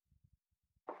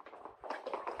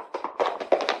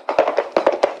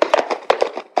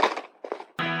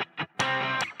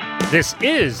This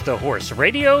is the Horse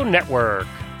Radio Network.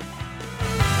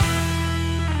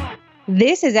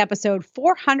 This is episode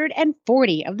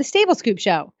 440 of the Stable Scoop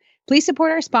Show. Please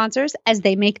support our sponsors as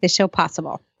they make this show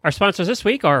possible. Our sponsors this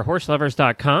week are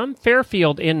HorseLovers.com,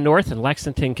 Fairfield in North and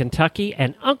Lexington, Kentucky,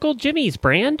 and Uncle Jimmy's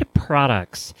brand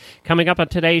products. Coming up on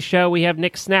today's show, we have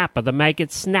Nick Snap of the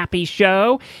Maggot Snappy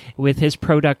Show with his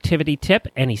productivity tip,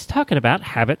 and he's talking about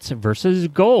habits versus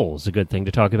goals, a good thing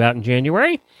to talk about in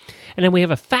January. And then we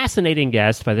have a fascinating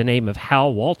guest by the name of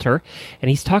Hal Walter, and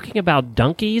he's talking about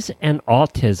donkeys and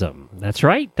autism. That's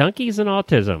right, donkeys and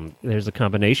autism. There's a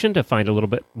combination to find a little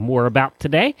bit more about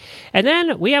today. And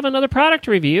then we have another product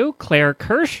review. Claire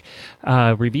Kirsch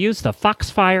reviews the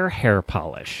Foxfire hair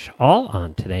polish. All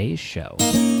on today's show.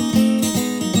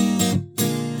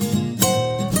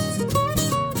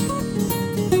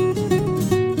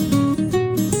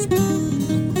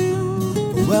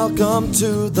 Welcome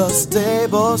to the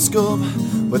Stable Scoop,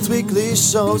 with weekly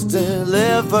shows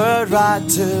delivered right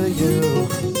to you.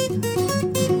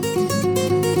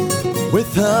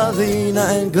 With Helena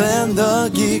and Glenn the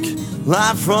Geek,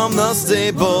 live from the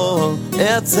stable,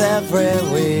 it's every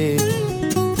week.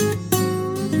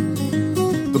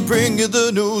 They bring you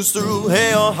the news through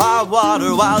hail or high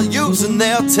water, while using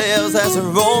their tails as their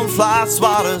own fly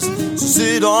swatters. So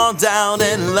sit on down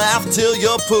and laugh till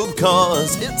you poop,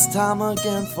 cause it's time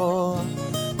again for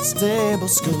the Stable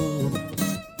Scoop.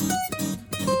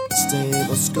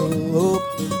 Stable Scoop.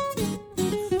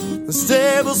 The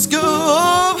Stable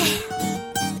Scoop.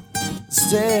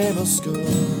 Stable Scoop.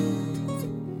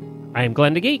 I am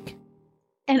Glenn the Geek.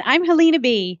 And I'm Helena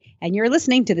B., and you're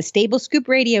listening to the Stable Scoop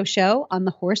Radio Show on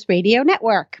the Horse Radio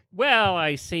Network. Well,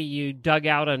 I see you dug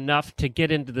out enough to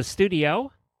get into the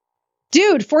studio.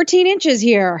 Dude, 14 inches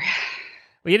here.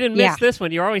 Well, you didn't miss this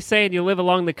one. You're always saying you live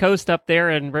along the coast up there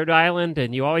in Rhode Island,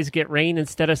 and you always get rain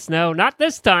instead of snow. Not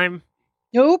this time.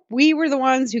 Nope, we were the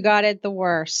ones who got it the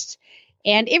worst.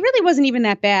 And it really wasn't even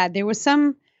that bad. There was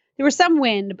some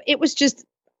wind, but it was just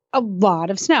a lot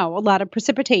of snow, a lot of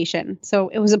precipitation. So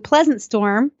it was a pleasant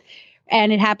storm,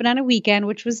 and it happened on a weekend,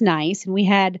 which was nice. And we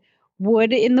had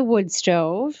wood in the wood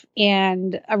stove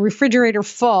and a refrigerator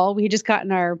full. We had just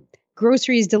gotten our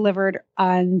groceries delivered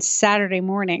on Saturday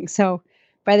morning. So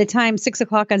by the time 6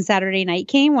 o'clock on Saturday night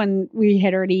came, when we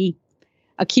had already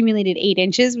accumulated 8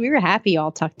 inches, we were happy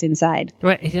all tucked inside.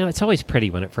 Well, it's always pretty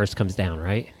when it first comes down,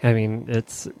 right? I mean,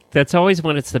 that's always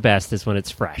when it's the best, is when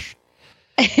it's fresh.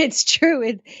 It's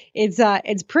true.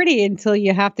 It's pretty until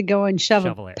you have to go and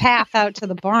shovel a path out to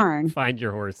the barn. Find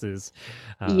your horses.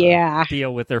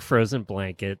 Deal with their frozen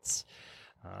blankets.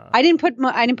 I didn't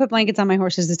put blankets on my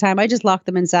horses this time. I just locked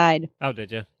them inside. Oh,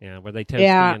 did you? Yeah. Were they toasty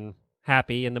and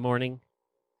happy in the morning?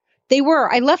 They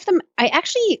were. I left them. I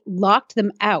actually locked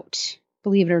them out,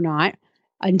 believe it or not,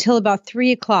 until about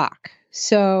 3 o'clock.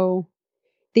 So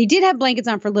they did have blankets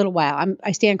on for a little while.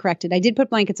 I stand corrected. I did put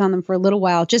blankets on them for a little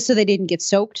while just so they didn't get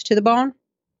soaked to the bone,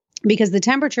 because the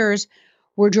temperatures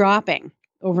were dropping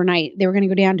overnight. They were going to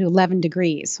go down to 11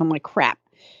 degrees. So I'm like, crap.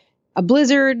 A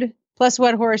blizzard plus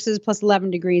wet horses plus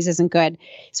 11 degrees isn't good.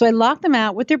 So I locked them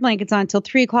out with their blankets on until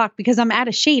 3 o'clock because I'm out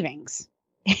of shavings.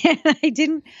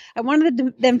 And I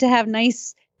wanted them to have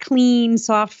nice, clean,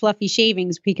 soft, fluffy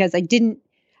shavings, because I didn't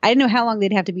know how long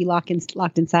they'd have to be locked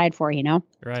inside for,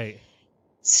 Right.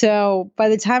 So by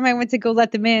the time I went to go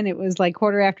let them in, it was like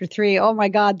 3:15. Oh my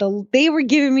God, they were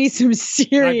giving me some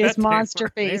serious monster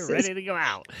faces. They were ready to go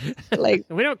out. Like,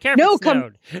 we don't care if it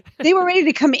snowed. They were ready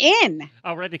to come in.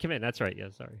 Oh, ready to come in. That's right. Yeah,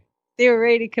 sorry. They were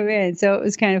ready to come in. So it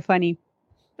was kind of funny.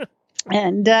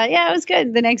 And it was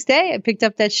good. The next day I picked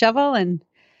up that shovel, and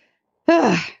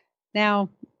now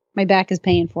my back is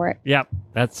paying for it. Yep.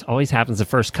 That's always happens the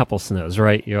first couple snows,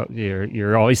 right?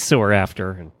 You're always sore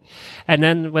after. And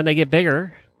then when they get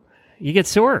bigger, you get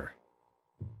sore.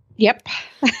 Yep.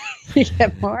 You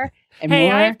get more and more. Hey,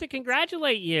 I have to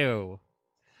congratulate you.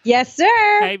 Yes,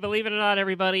 sir. Hey, believe it or not,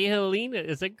 everybody, Helena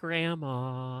is a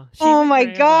grandma. Oh my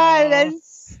God,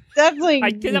 that's definitely.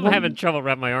 I'm having trouble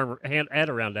wrapping my head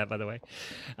around that, by the way.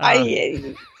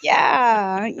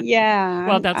 Yeah.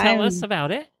 Well, now tell us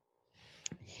about it.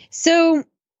 So,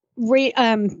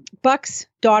 Buck's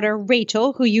daughter,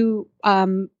 Rachel, who you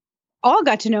all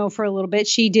got to know for a little bit,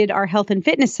 she did our health and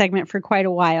fitness segment for quite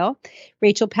a while.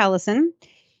 Rachel Pellison,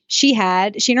 she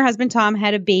and her husband Tom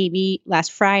had a baby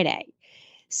last Friday.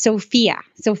 Sophia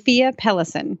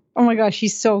Pellison. Oh my gosh,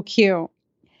 she's so cute.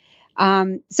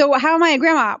 So how am I a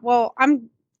grandma? Well, I'm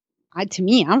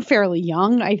fairly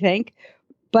young, I think,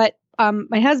 but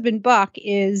my husband Buck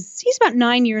he's about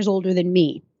 9 years older than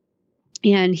me.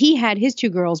 And he had his two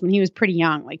girls when he was pretty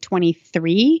young, like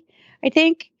 23, I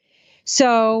think.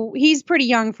 So he's pretty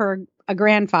young for a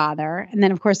grandfather. And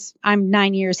then, of course, I'm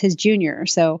 9 years his junior.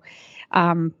 So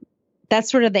that's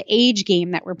sort of the age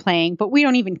game that we're playing, but we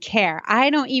don't even care.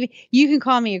 You can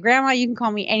call me a grandma. You can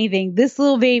call me anything. This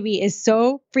little baby is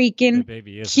so freaking The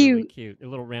baby is cute. really cute. A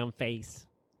little round face.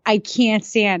 I can't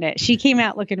stand it. She came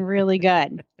out looking really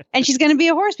good. And she's going to be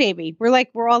a horse baby.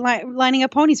 We're all lining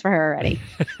up ponies for her already.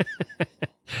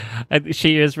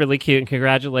 She is really cute, and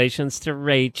congratulations to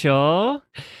Rachel.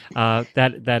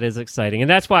 That is exciting, and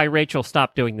that's why Rachel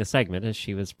stopped doing the segment, as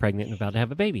she was pregnant and about to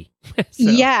have a baby. So.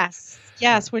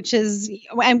 Yes, which is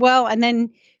and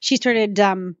then she started.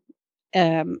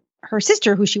 Her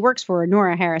sister, who she works for,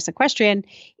 Nora Harris Equestrian,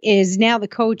 is now the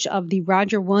coach of the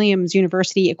Roger Williams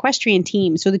University equestrian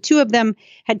team. So the two of them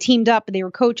had teamed up. They were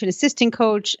coach and assistant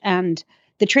coach, and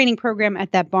the training program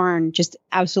at that barn just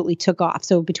absolutely took off.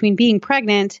 So between being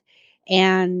pregnant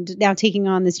and now taking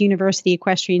on this university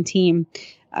equestrian team,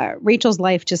 Rachel's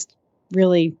life just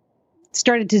really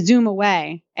started to zoom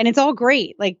away. And it's all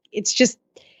great. Like, it's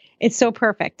so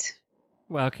perfect.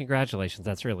 Well, congratulations.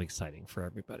 That's really exciting for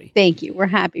everybody. Thank you. We're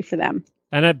happy for them.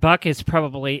 And Buck is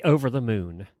probably over the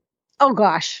moon. Oh,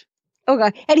 gosh.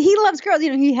 And he loves girls.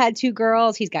 He had 2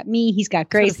 girls. He's got me. He's got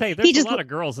Grace. There's a lot of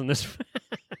girls in this.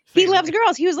 He loves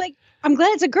girls. He was like, I'm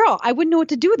glad it's a girl. I wouldn't know what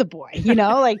to do with a boy.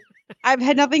 Like, I've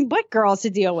had nothing but girls to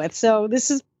deal with. So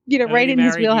this is, right in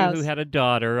his wheelhouse. Who had a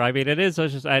daughter. I mean, it is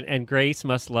just, and Grace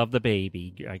must love the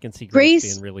baby. I can see Grace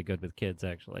being really good with kids,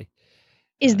 actually.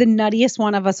 Is the nuttiest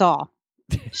one of us all.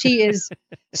 She is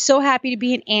so happy to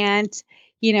be an aunt.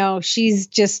 She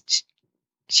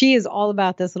is all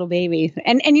about this little baby.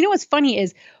 And what's funny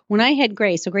is when I had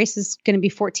Grace, so Grace is going to be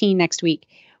 14 next week.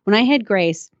 When I had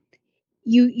Grace,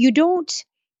 you don't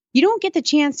get the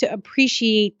chance to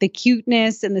appreciate the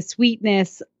cuteness and the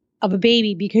sweetness of a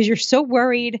baby because you're so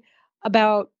worried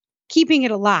about keeping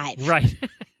it alive. Right.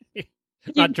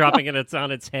 Not dropping it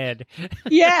on its head.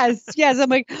 Yes. I'm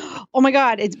like, oh my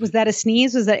God, was that a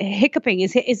sneeze? Was that hiccuping?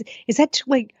 Is that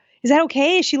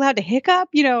okay? Is she allowed to hiccup?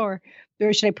 Or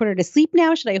should I put her to sleep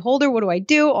now? Should I hold her? What do I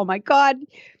do? Oh my God.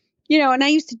 And I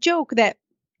used to joke that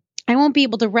I won't be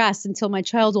able to rest until my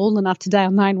child's old enough to dial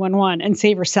 911 and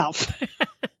save herself.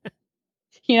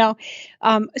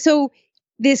 So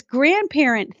this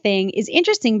grandparent thing is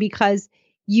interesting because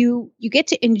you get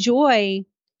to enjoy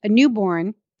a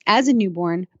newborn as a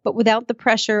newborn, but without the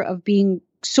pressure of being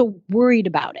so worried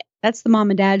about it. That's the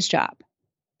mom and dad's job.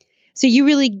 So you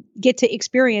really get to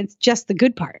experience just the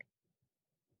good part.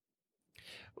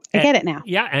 I get it now.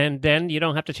 Yeah, and then you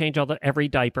don't have to change every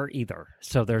diaper either.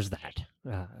 So there's that.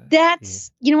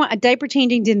 You know what? A diaper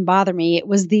changing didn't bother me. It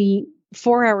was the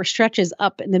 4-hour stretches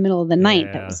up in the middle of the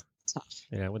night that was tough.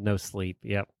 Yeah, with no sleep.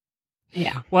 Yep.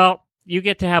 Yeah. Well, you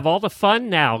get to have all the fun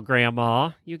now,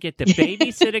 Grandma. You get to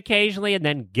babysit occasionally and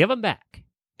then give them back.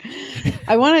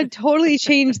 I want to totally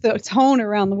change the tone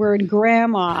around the word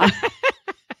grandma.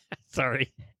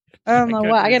 Sorry. I don't know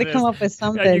what. I got to come up with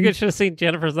something. You should have seen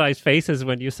Jennifer's eyes faces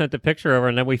when you sent the picture over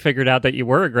and then we figured out that you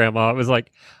were a grandma. It was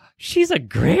like, she's a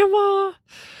grandma?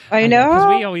 I know.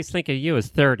 Because we always think of you as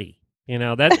 30.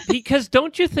 That's because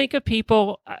don't you think of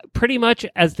people pretty much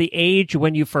as the age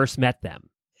when you first met them?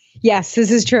 Yes,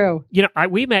 this is true.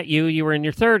 We met you. You were in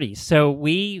your 30s, so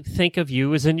we think of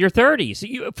you as in your 30s.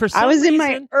 I was in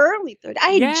my early 30s. I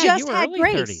had just had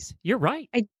Grace. 30s. You're right.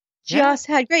 I just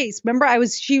had Grace. Remember,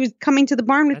 she was coming to the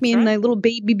barn with me in the little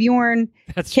baby Bjorn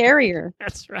carrier.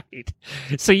 That's right.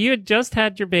 So you had just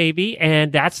had your baby,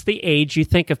 and that's the age you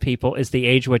think of people is the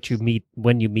age what you meet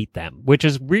when you meet them, which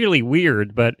is really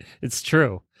weird, but it's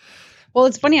true. Well,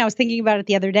 it's funny. I was thinking about it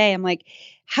the other day. I'm like,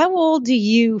 how old do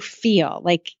you feel?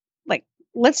 Like,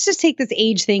 let's just take this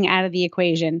age thing out of the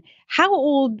equation. How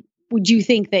old would you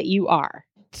think that you are?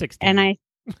 16. And I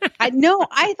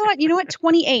thought,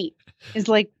 28 is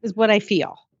what I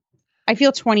feel. I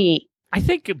feel 28. I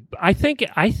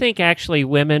think actually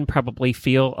women probably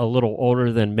feel a little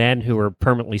older than men who are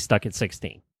permanently stuck at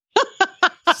 16.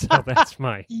 So that's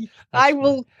I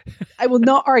will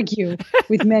not argue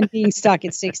with men being stuck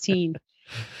at 16.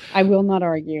 I will not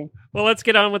argue. Well, let's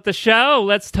get on with the show.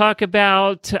 Let's talk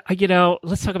about,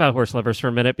 Horse Lovers for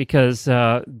a minute because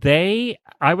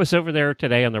I was over there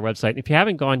today on their website. And if you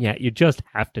haven't gone yet, you just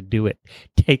have to do it.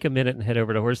 Take a minute and head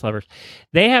over to Horse Lovers.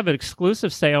 They have an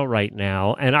exclusive sale right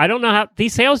now. And I don't know how,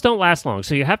 these sales don't last long,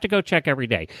 so you have to go check every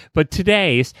day. But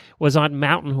today's was on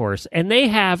Mountain Horse. And they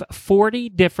have 40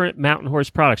 different Mountain Horse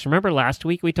products. Remember last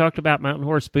week we talked about Mountain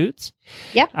Horse boots?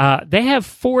 Yeah. They have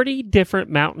 40 different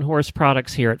Mountain Horse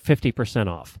products here at 50%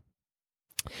 off.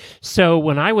 So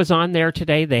when I was on there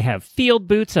today, they have field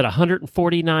boots at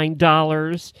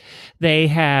 $149. They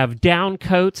have down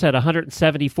coats at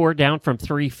 $174, down from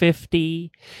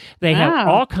 $350. They have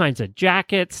all kinds of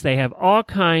jackets. They have all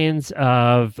kinds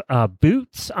of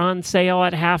boots on sale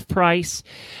at half price.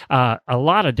 A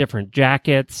lot of different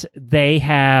jackets. They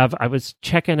have, I was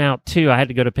checking out too, I had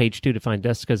to go to page 2 to find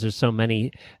this because there's so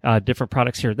many different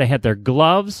products here. They had their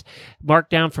gloves marked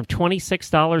down from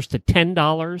 $26 to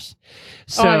 $10.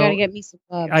 So, I gotta get me some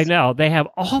gloves. I know. They have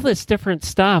all this different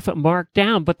stuff marked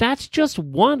down, but that's just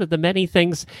one of the many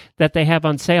things that they have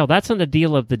on sale. That's on the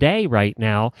deal of the day right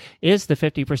now, is the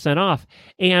 50% off.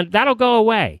 And that'll go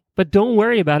away. But don't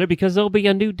worry about it because there'll be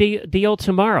a new deal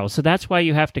tomorrow. So that's why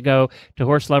you have to go to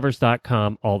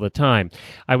horselovers.com all the time.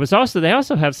 They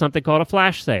also have something called a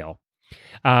flash sale.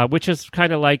 Which is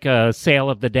kind of like a sale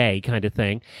of the day kind of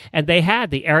thing. And they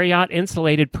had the Ariat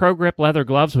insulated Pro Grip leather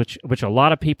gloves, which a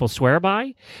lot of people swear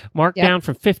by, marked down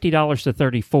from $50 to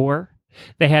 $34.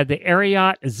 They had the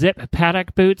Ariat zip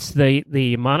paddock boots, the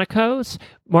Monacos,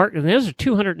 and those are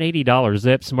 $280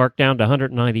 zips, marked down to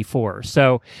 $194.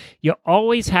 So you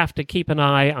always have to keep an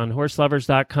eye on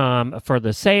horselovers.com for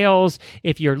the sales.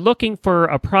 If you're looking for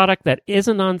a product that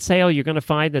isn't on sale, you're going to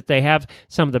find that they have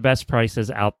some of the best prices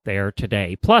out there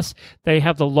today. Plus, they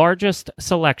have the largest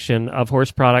selection of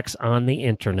horse products on the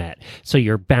internet. So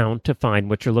you're bound to find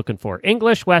what you're looking for.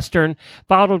 English, Western,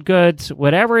 bottled goods,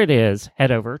 whatever it is,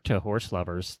 head over to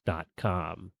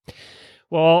horselovers.com.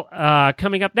 Well,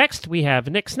 coming up next, we have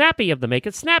Nick Snappy of the Make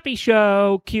It Snappy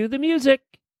Show. Cue the music.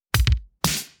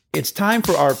 It's time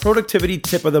for our productivity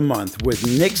tip of the month with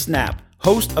Nick Snap,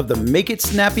 host of the Make It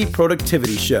Snappy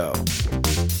Productivity Show.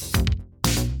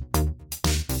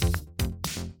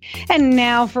 And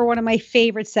now for one of my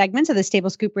favorite segments of the Stable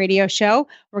Scoop Radio Show,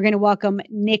 we're going to welcome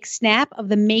Nick Snap of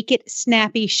the Make It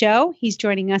Snappy Show. He's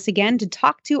joining us again to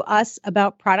talk to us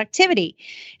about productivity.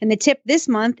 And the tip this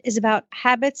month is about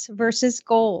habits versus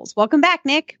goals. Welcome back,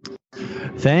 Nick.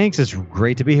 Thanks. It's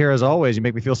great to be here as always. You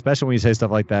make me feel special when you say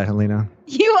stuff like that, Helena.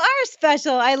 You are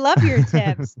special. I love your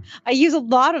tips. I use a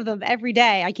lot of them every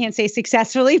day. I can't say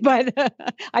successfully, but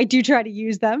I do try to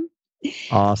use them.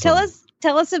 Awesome.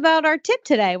 Tell us about our tip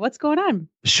today. What's going on?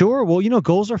 Sure. Well,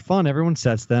 goals are fun. Everyone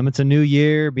sets them. It's a new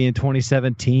year, being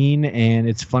 2017, and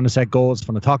it's fun to set goals. It's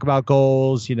fun to talk about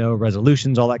goals,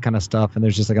 resolutions, all that kind of stuff. And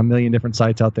there's just like a million different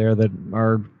sites out there that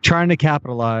are trying to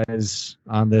capitalize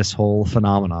on this whole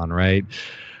phenomenon, right?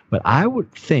 But I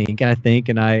would think,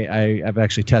 and I've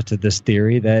actually tested this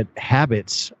theory, that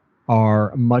habits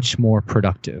are much more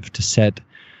productive to set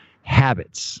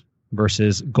habits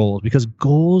versus goals, because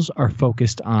goals are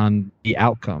focused on the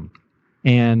outcome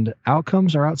and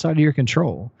outcomes are outside of your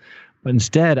control. But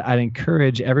instead, I'd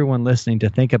encourage everyone listening to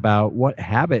think about what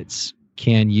habits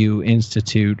can you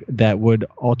institute that would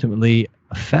ultimately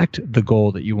affect the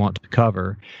goal that you want to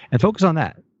cover, and focus on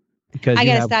that. Because I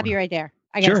got to stop you right there.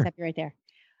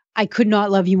 I could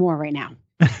not love you more right now.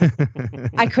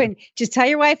 I couldn't. Just tell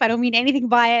your wife, I don't mean anything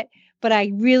by it, but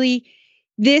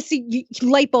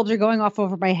light bulbs are going off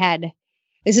over my head.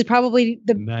 This is probably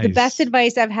the best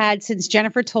advice I've had since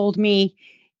Jennifer told me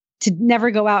to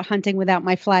never go out hunting without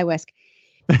my fly whisk.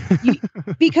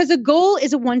 Because a goal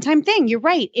is a one-time thing. You're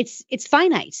right. It's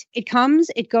finite. It comes,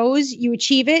 it goes, you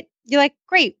achieve it. You're like,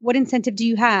 great. What incentive do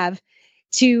you have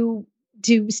to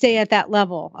stay at that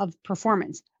level of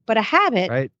performance? But a habit,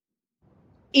 right?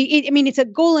 It's a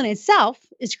goal in itself,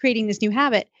 is creating this new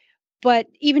habit. But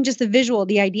even just the visual,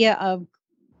 the idea of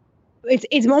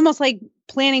it's almost like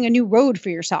planning a new road for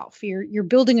yourself. You're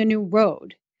building a new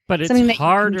road. But it's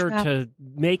harder to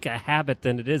make a habit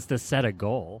than it is to set a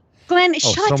goal. Glenn,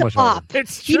 shut up.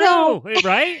 It's true,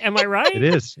 right? Am I right? It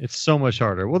is. It's so much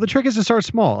harder. Well, the trick is to start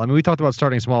small. I mean, we talked about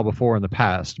starting small before in the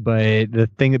past, but the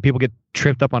thing that people get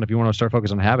tripped up on if you want to start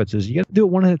focusing on habits is you got to do it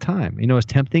one at a time. As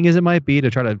tempting as it might be to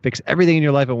try to fix everything in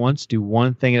your life at once, do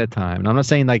one thing at a time. And I'm not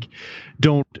saying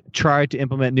don't try to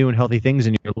implement new and healthy things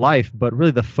in your life, but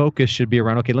really the focus should be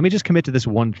around, okay, let me just commit to this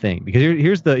one thing. Because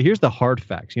here's the hard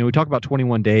facts. We talk about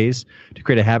 21 days to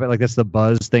create a habit. Like that's the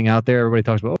buzz thing out there. Everybody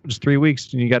talks about, just 3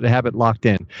 weeks and you got the habit locked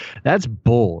in. That's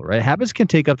bull, right? Habits can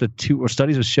take up to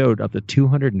studies have showed up to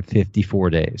 254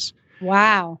 days.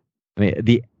 Wow. I mean,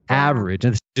 the average,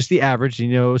 and it's just the average,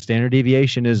 standard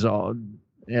deviation is a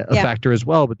factor as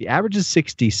well, but the average is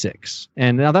 66.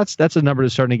 And now that's a number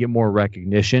that's starting to get more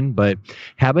recognition, but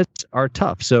habits are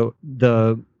tough. So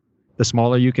the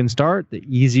smaller you can start, the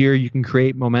easier you can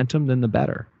create momentum, then the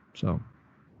better. So,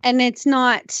 and it's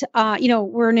not,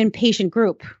 we're an impatient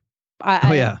group.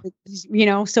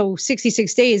 So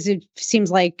 66 days, it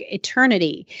seems like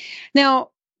eternity. Now,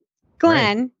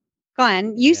 Glenn,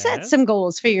 Glenn, you set Yes. some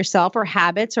goals for yourself or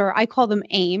habits, or I call them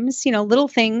aims, little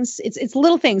things. It's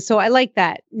little things. So I like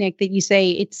that, Nick, that you say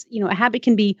it's, a habit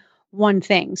can be one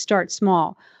thing, start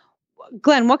small.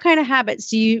 Glenn, what kind of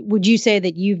habits would you say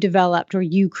that you've developed or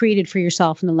you created for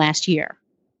yourself in the last year?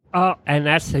 Oh, and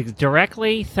that's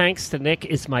directly thanks to Nick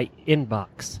is my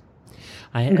inbox.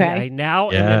 I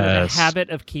now am in the Yes. habit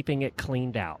of keeping it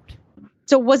cleaned out.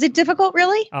 So was it difficult,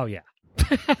 really? Oh, yeah.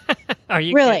 Are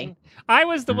you Really? kidding? I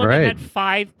was the one that Right. had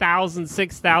 5,000,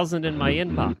 6,000 in my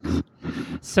inbox.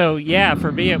 So, yeah,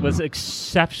 for me, it was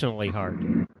exceptionally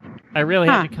hard. I really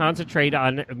had to concentrate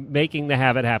on making the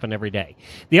habit happen every day.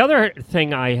 The other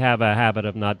thing I have a habit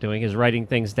of not doing is writing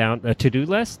things down, a to-do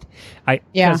list.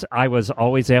 Because I was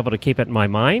always able to keep it in my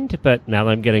mind, but now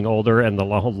that I'm getting older and the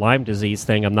whole Lyme disease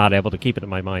thing, I'm not able to keep it in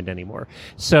my mind anymore.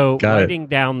 So Got it. writing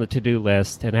down the to-do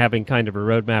list and having kind of a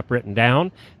roadmap written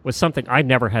down was something I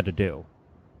never had to do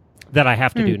that I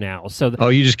have to do now. So Oh,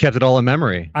 you just kept it all in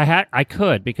memory. I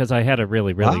could because I had a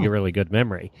really Wow. good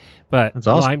memory, but That's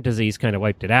awesome. Lyme disease kind of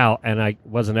wiped it out, and I'm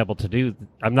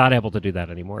not able to do that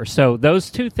anymore. So those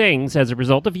two things, as a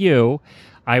result of you,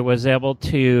 I was able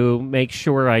to make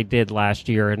sure I did last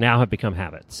year, and now have become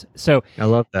habits. So, I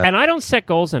love that. and I don't set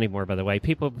goals anymore. By the way,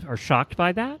 people are shocked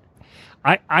by that.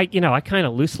 I kind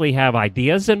of loosely have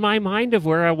ideas in my mind of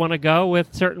where I want to go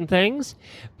with certain things,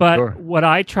 but Sure. what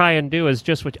I try and do is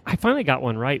just what I finally got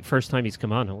one right first time he's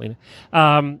come on, Helena.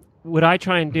 What I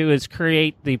try and do is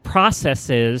create the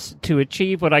processes to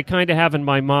achieve what I kind of have in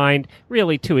my mind,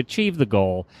 really to achieve the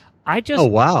goal. I just Oh,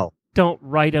 wow. don't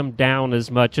write them down as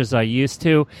much as I used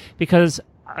to because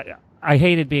I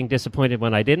hated being disappointed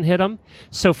when I didn't hit them.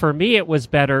 So for me, it was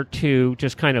better to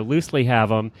just kind of loosely have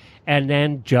them and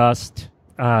then just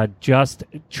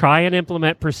try and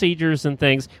implement procedures and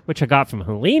things, which I got from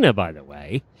Helena, by the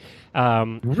way.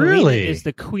 Helena Really? is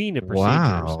the queen of procedures.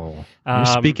 Wow. You're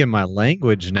speaking my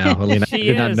language now, Helena. I She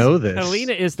did not is. know this.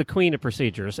 Helena is the queen of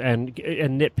procedures and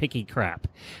nitpicky crap.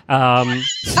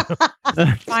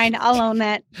 Fine, I'll own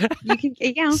that. You can,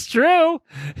 It's true.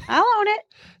 I'll own it.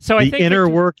 So I The think inner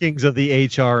that- workings of the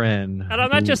HRN. And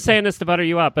I'm not just saying this to butter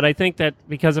you up, but I think that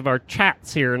because of our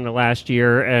chats here in the last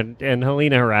year and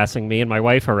Helena harassing me and my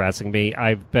wife harassing me,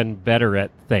 I've been better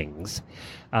at things.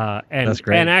 That's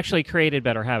great. And actually created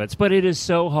better habits. But it is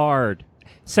so hard.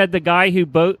 Said the guy who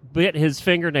bit his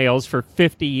fingernails for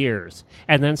 50 years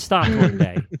and then stopped one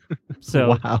day.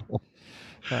 So Wow.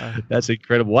 That's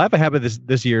incredible. Well, I have a habit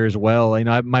this year as well.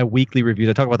 My weekly reviews,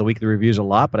 I talk about the weekly reviews a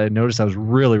lot, but I noticed I was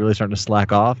really, really starting to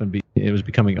slack off and it was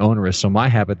becoming onerous. So my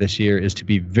habit this year is to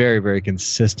be very, very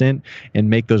consistent and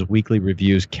make those weekly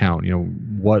reviews count.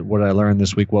 What I learned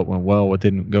this week, what went well, what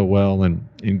didn't go well, and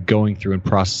going through and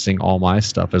processing all my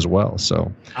stuff as well.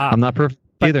 So I'm not perfect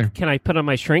but either. can I put on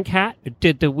my shrink hat?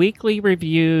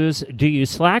 Do you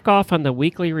slack off on the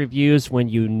weekly reviews when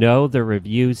you know the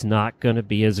review's not going to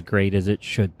be as great as it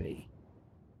should be?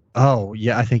 Oh,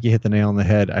 yeah, I think you hit the nail on the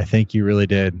head. I think you really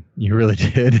did. You really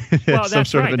did. Well, Some that's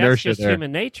sort right. of That's inertia just there.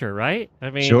 human nature, right? I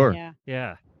mean, Sure. Yeah.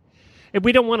 Yeah. And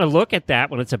we don't want to look at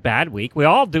that when it's a bad week. We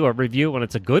all do a review when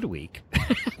it's a good week.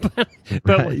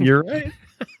 but You're right.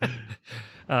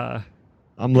 I'm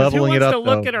I'm leveling it up. Who wants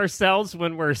to look though. at ourselves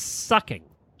when we're sucking?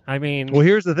 I mean, Well,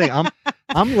 here's the thing.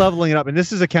 I'm leveling it up, and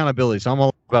this is accountability. So I'm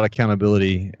all about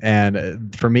accountability,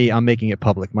 and for me, I'm making it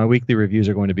public. My weekly reviews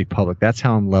are going to be public. That's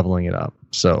how I'm leveling it up.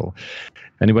 So,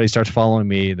 if anybody starts following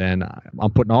me, then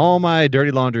I'm putting all my dirty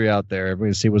laundry out there.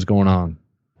 Everybody see what's going on.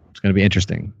 It's going to be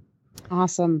interesting.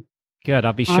 Awesome. good.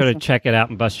 I'll be sure to Awesome. check it out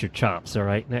and bust your chops. All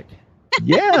right, Nick?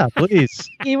 Yeah, please.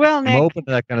 You will, I'm Nick. open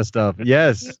to that kind of stuff.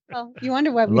 Yes. You wonder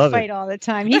why we Love it. fight all the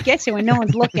time. He gets it when no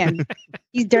one's looking.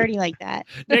 He's dirty like that.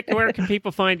 Nick, where can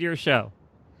people find your show?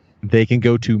 They can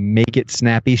go to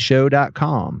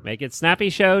makeitsnappyshow.com.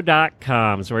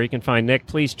 MakeItSnappyShow.com is where you can find Nick.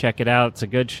 Please check it out. It's a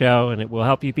good show, and it will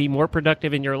help you be more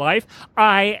productive in your life.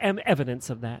 I am evidence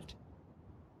of that.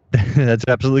 That's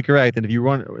absolutely correct. And if you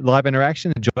want live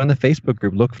interaction, join the Facebook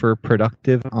group. Look for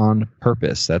Productive on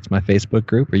Purpose. That's my Facebook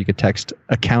group, or you could text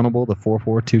accountable to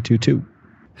 44222.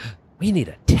 We need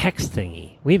a text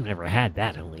thingy. We've never had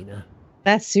that, Helena.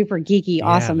 That's super geeky,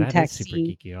 awesome that is texting. super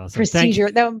geeky, awesome.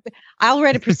 Procedure. I'll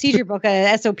write a procedure book,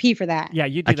 a SOP for that. Yeah,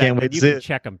 you do I that. can't But wait to you see can it.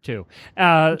 check them too.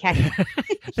 Okay.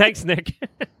 Thanks, Nick.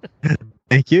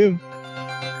 Thank you.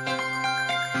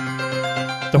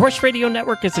 The Horse Radio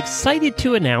Network is excited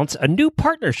to announce a new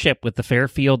partnership with the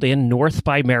Fairfield Inn North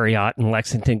by Marriott in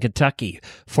Lexington, Kentucky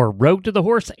for Road to the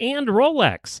Horse and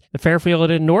Rolex. The Fairfield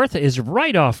Inn North is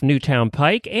right off Newtown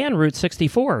Pike and Route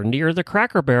 64 near the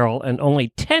Cracker Barrel and only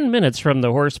 10 minutes from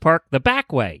the horse park the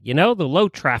back way, the low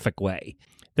traffic way.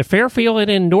 The Fairfield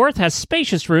Inn North has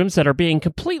spacious rooms that are being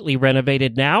completely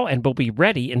renovated now and will be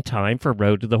ready in time for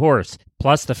Road to the Horse.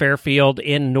 Plus, the Fairfield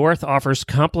Inn North offers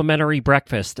complimentary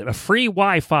breakfast, a free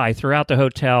Wi-Fi throughout the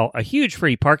hotel, a huge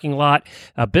free parking lot,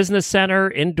 a business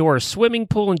center, indoor swimming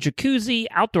pool and jacuzzi,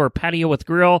 outdoor patio with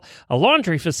grill, a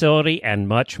laundry facility, and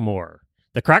much more.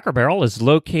 The Cracker Barrel is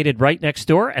located right next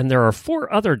door, and there are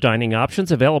 4 other dining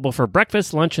options available for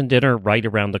breakfast, lunch, and dinner right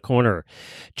around the corner.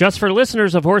 Just for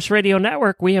listeners of Horse Radio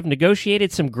Network, we have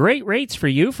negotiated some great rates for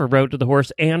you for Road to the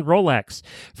Horse and Rolex.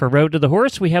 For Road to the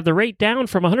Horse, we have the rate down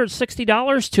from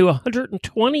 $160 to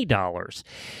 $120.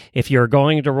 If you're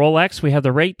going to Rolex, we have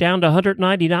the rate down to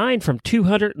 $199 from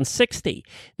 $260.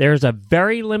 There's a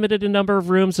very limited number of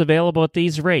rooms available at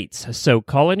these rates, so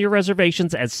call in your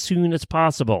reservations as soon as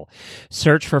possible.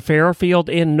 Search for Fairfield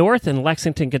Inn North in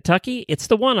Lexington, Kentucky. It's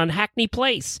the one on Hackney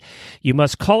Place. You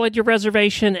must call in your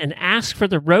reservation and ask for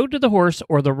the Road to the Horse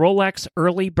or the Rolex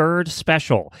Early Bird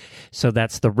Special. So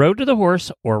that's the Road to the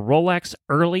Horse or Rolex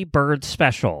Early Bird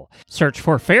Special. Search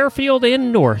for Fairfield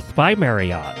Inn North by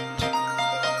Marriott.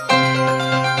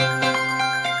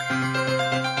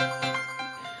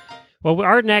 Well,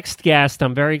 our next guest,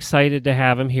 I'm very excited to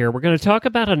have him here. We're going to talk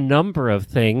about a number of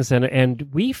things, and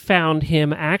we found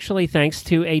him actually thanks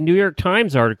to a New York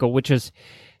Times article, which is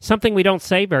something we don't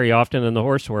say very often in the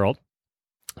horse world.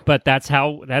 But that's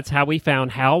how we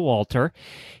found Hal Walter.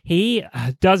 He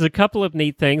does a couple of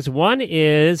neat things. One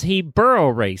is he burro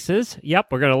races. Yep,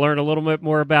 we're going to learn a little bit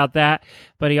more about that.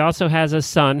 But he also has a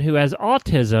son who has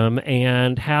autism,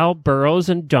 and how burros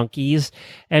and donkeys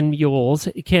and mules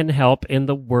can help in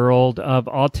the world of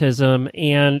autism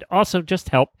and also just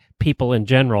help people in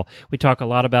general. We talk a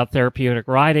lot about therapeutic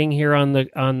riding here on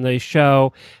the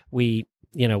show.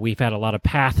 We've had a lot of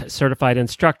PATH certified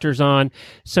instructors on,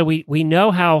 so we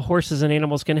know how horses and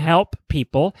animals can help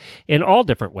people in all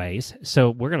different ways.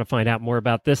 So we're going to find out more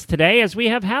about this today as we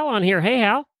have Hal on here. Hey,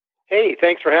 Hal. Hey,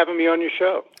 thanks for having me on your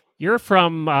show. You're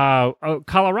from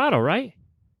Colorado, right?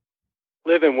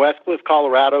 Live in Westcliff,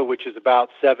 Colorado, which is about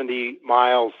 70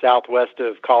 miles southwest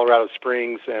of Colorado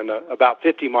Springs and about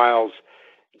 50 miles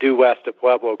due west of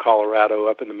Pueblo, Colorado,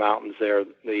 up in the mountains there,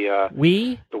 the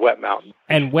wet mountains.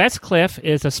 And Westcliff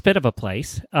is a spit of a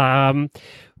place.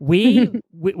 We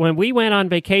when we went on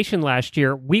vacation last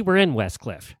year, we were in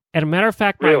Westcliff. And a matter of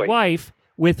fact, my wife,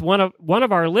 with one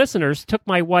of our listeners, took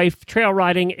my wife trail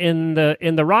riding in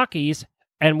the Rockies,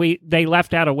 and they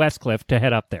left out of Westcliff to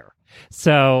head up there.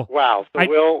 So wow,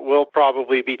 so we'll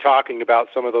probably be talking about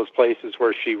some of those places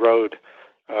where she rode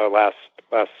last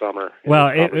summer. Well,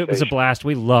 it was a blast.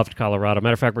 We loved Colorado.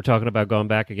 Matter of fact, we're talking about going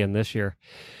back again this year.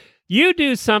 You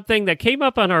do something that came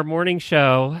up on our morning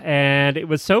show, and it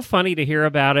was so funny to hear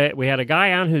about it. We had a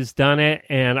guy on who's done it,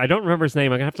 and I don't remember his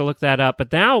name. I'm going to have to look that up.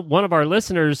 But now one of our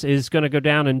listeners is going to go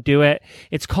down and do it.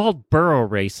 It's called burro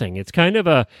racing. It's kind of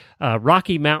a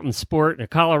Rocky Mountain sport, a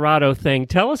Colorado thing.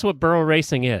 Tell us what burro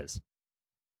racing is.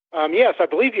 Yes, I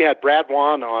believe you had Brad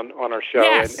Wan on our show.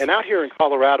 Yes. And out here in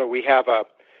Colorado, we have a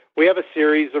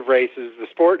series of races. The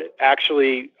sport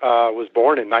actually was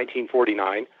born in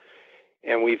 1949,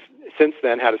 and we've since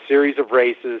then had a series of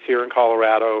races here in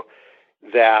Colorado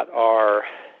that are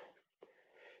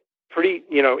pretty,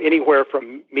 anywhere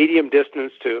from medium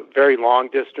distance to very long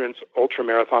distance, ultra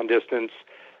marathon distance,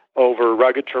 over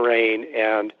rugged terrain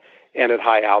and at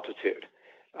high altitude.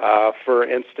 For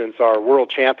instance, our World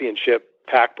Championship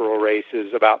pack burro race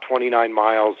is about 29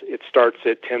 miles. It starts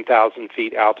at 10,000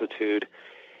 feet altitude,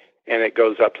 and it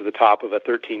goes up to the top of a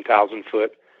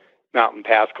 13,000-foot mountain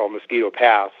pass called Mosquito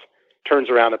Pass,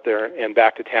 turns around up there and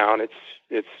back to town. It's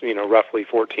roughly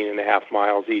 14 and a half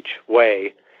miles each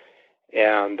way,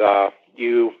 and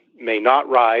you may not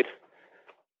ride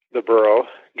the burro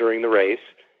during the race,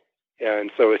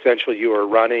 and so essentially you are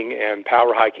running and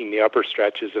power hiking the upper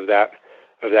stretches of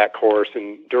that course,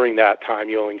 and during that time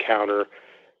you'll encounter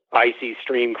icy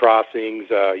stream crossings.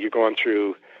 You're going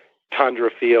through tundra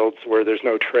fields where there's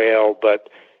no trail, but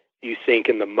you sink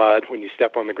in the mud when you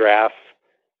step on the grass.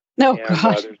 Oh, and,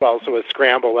 gosh. there's also a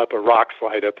scramble up a rock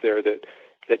slide up there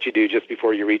that you do just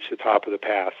before you reach the top of the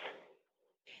pass.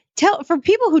 For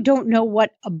people who don't know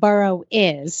what a burro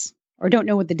is, or don't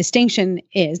know what the distinction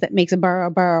is that makes a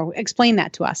burro, explain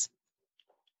that to us.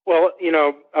 Well,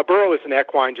 a burro is an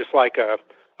equine just like a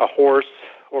horse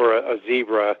or a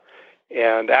zebra,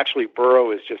 and actually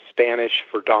burro is just Spanish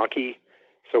for donkey.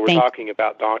 So we're talking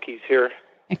about donkeys here.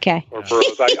 Okay. Or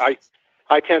burros.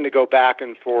 I tend to go back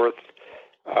and forth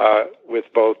with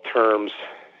both terms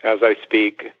as I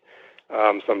speak,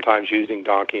 sometimes using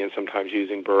donkey and sometimes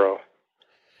using burro.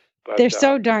 But, they're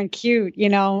so darn cute.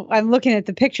 I'm looking at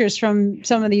the pictures from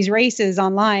some of these races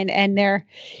online, and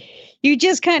you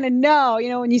just kind of know,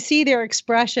 when you see their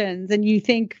expressions and you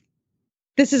think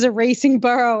this is a racing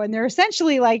burro, and they're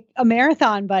essentially like a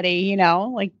marathon buddy,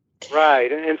 like.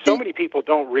 Right, and so many people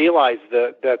don't realize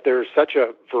that there's such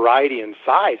a variety in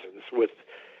sizes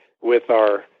with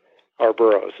our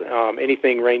burros.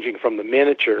 Anything ranging from the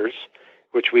miniatures,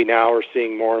 which we now are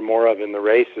seeing more and more of in the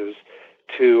races,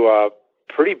 to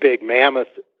pretty big mammoth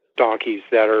donkeys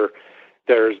that are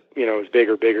as big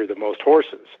or bigger than most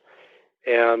horses,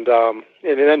 and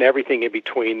then everything in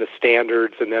between, the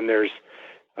standards, and then there's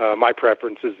my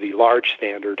preference is the large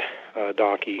standard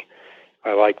donkey.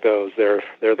 I like those. They're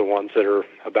the ones that are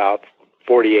about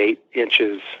 48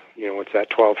 inches. What's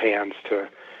that? 12 hands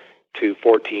to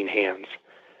 14 hands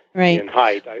in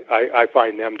height. I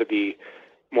find them to be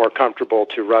more comfortable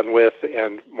to run with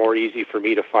and more easy for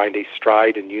me to find a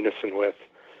stride in unison with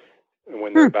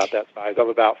when they're about that size. I'm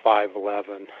about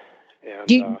 5'11".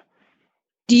 And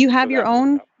do you have your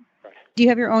own? Do you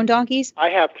have your own donkeys? I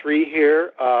have 3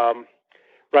 here.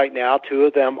 Right now, 2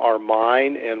 of them are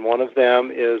mine, and one of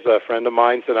them is a friend of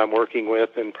mine that I'm working with,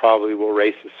 and probably will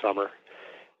race this summer.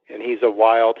 And he's a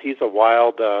wild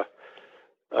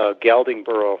gelding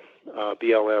burro,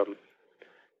 BLM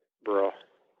burro.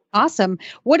 Awesome.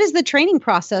 What is the training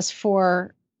process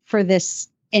for this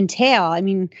entail? I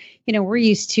mean, we're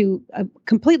used to a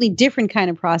completely different kind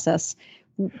of process.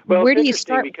 Well, where do you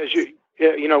start? Because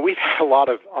we've had a lot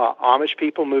of Amish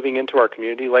people moving into our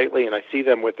community lately, and I see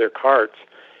them with their carts.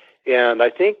 And I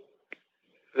think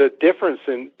the difference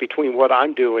between what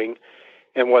I'm doing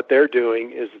and what they're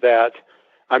doing is that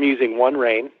I'm using one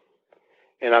rein,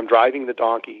 and I'm driving the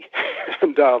donkey,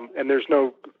 and there's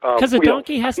no because the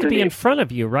donkey has to be in front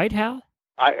of you, right, Hal?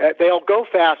 They'll go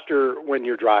faster when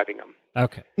you're driving them.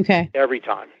 Okay. Every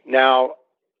time. Now,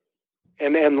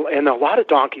 and a lot of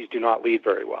donkeys do not lead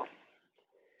very well,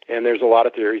 and there's a lot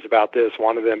of theories about this.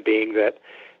 One of them being that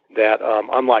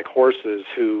unlike horses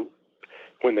who,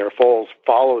 when their foals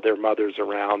follow their mothers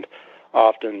around,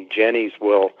 often jennies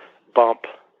will bump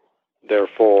their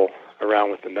foal around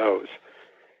with the nose,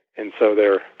 and so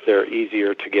they're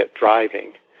easier to get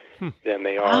driving than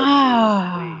they are to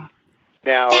lead.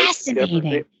 Now,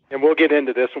 fascinating. And we'll get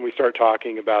into this when we start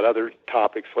talking about other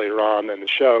topics later on in the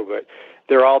show, but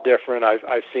they're all different.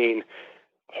 I've seen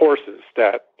horses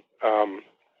that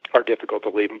are difficult to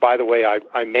lead. And by the way,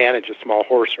 I manage a small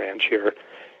horse ranch here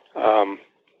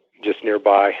just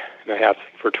nearby, and I have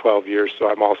for 12 years, so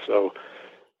I'm also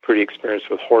pretty experienced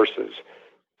with horses.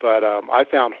 But I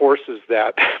found horses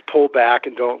that pull back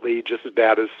and don't lead just as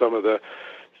bad as some of the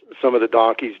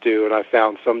donkeys do, and I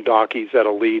found some donkeys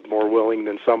that'll lead more willing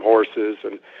than some horses,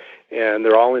 and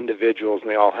they're all individuals,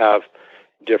 and they all have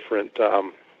different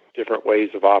ways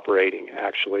of operating,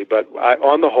 actually. But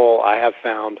on the whole, I have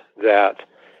found that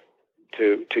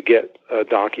to get a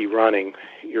donkey running,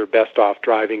 you're best off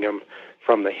driving him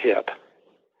from the hip.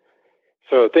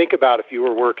 So think about if you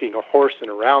were working a horse in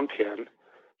a round pen,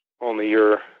 only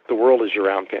the world is your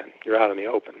round pen. You're out in the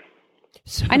open.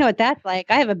 I know what that's like.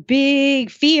 I have a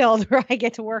big field where I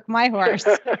get to work my horse.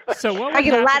 So what I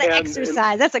get a lot of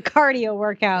exercise. That's a cardio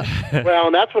workout. Well,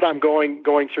 and that's what I'm going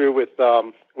through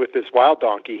with this wild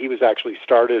donkey. He was actually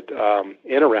started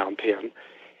in a round pen,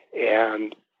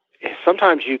 and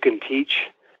sometimes you can teach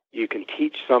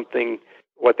something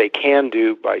what they can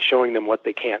do by showing them what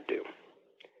they can't do.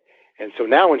 And so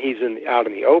now when he's out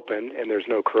in the open and there's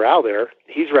no corral there,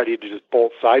 he's ready to just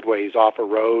bolt sideways off a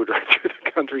road or through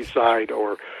the countryside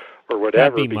or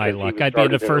whatever. That'd be my luck. I'd be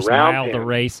in the first mile of the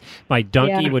race. My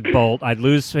donkey would bolt. I'd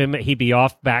lose him. He'd be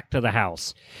off back to the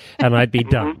house, and I'd be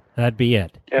done. That'd be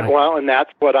it. And that's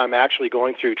what I'm actually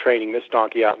going through training this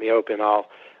donkey out in the open. I'll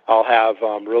have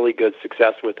really good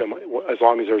success with him as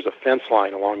long as there's a fence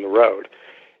line along the road.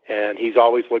 And he's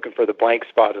always looking for the blank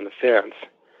spot in the fence.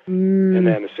 And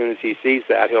then as soon as he sees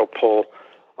that, he'll pull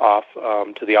off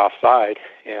to the offside.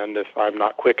 And if I'm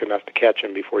not quick enough to catch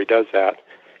him before he does that,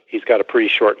 he's got a pretty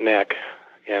short neck,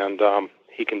 and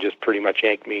he can just pretty much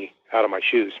yank me out of my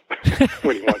shoes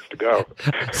when he wants to go.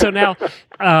 So now,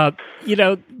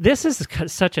 this is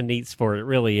such a neat sport. It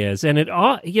really is. And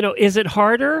is it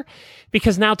harder?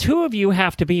 Because now 2 of you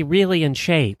have to be really in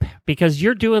shape because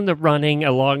you're doing the running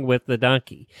along with the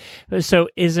donkey. So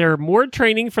is there more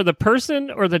training for the person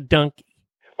or the donkey?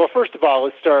 Well, first of all,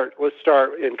 let's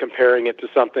start in comparing it to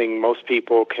something most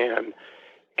people can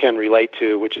relate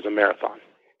to, which is a marathon.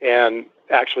 And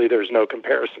actually, there's no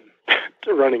comparison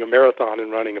to running a marathon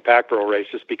and running a pack burro race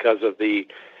just because of the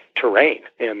terrain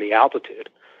and the altitude.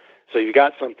 So you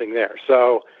got something there.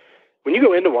 So when you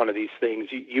go into one of these things,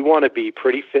 you want to be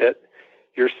pretty fit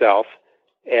yourself,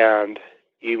 and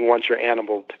you want your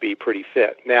animal to be pretty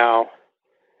fit. Now,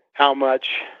 how much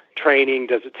training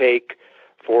does it take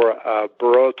for a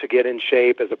burro to get in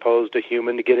shape as opposed to a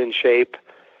human to get in shape?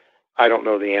 I don't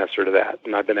know the answer to that,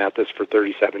 and I've been at this for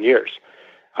 37 years.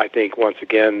 I think, once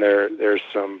again, there's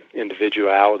some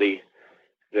individuality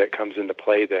that comes into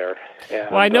play there. And,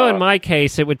 well, I know in my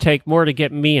case, it would take more to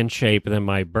get me in shape than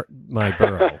my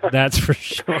burro. That's for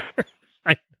sure.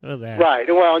 I know that.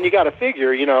 Right. Well, and you got to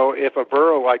figure, if a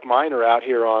burro like mine are out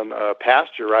here on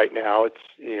pasture right now, it's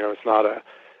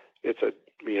a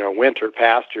winter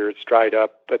pasture. It's dried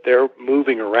up, but they're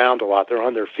moving around a lot. They're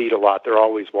on their feet a lot. They're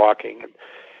always walking.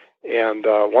 And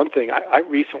one thing, I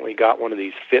recently got one of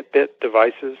these Fitbit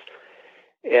devices,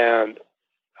 and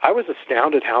I was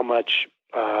astounded how much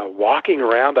walking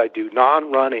around I do,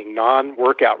 non-running,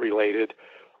 non-workout related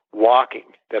walking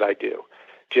that I do.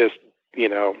 Just,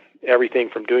 everything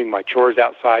from doing my chores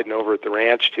outside and over at the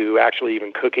ranch to actually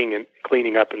even cooking and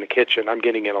cleaning up in the kitchen. I'm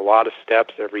getting in a lot of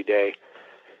steps every day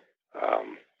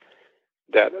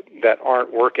that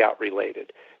aren't workout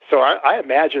related. So I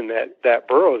imagine that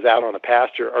burros out on a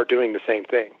pasture are doing the same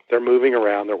thing. They're moving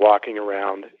around, they're walking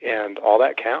around, and all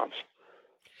that counts.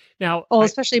 Now,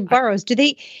 especially burros. Do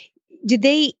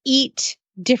they eat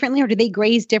differently, or do they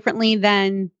graze differently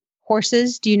than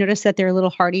horses? Do you notice that they're a little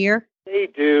hardier? They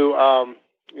do.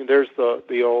 There's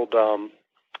the old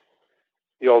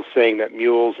saying that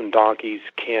mules and donkeys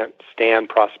can't stand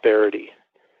prosperity,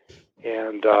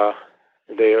 and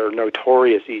they are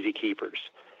notorious easy keepers.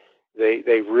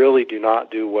 They really do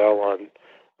not do well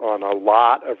on a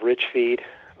lot of rich feed.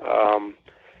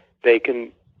 They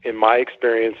can, in my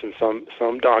experience, and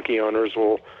some donkey owners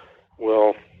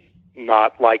will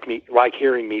not like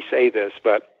hearing me say this,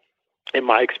 but in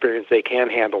my experience, they can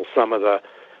handle some of the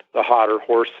hotter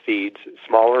horse feeds,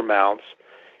 smaller amounts,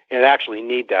 and actually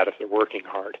need that if they're working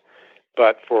hard.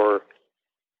 But for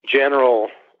general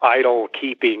idle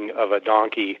keeping of a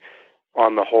donkey,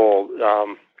 on the whole,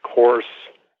 coarse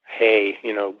hay,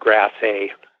 grass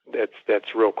hay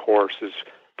that's real coarse is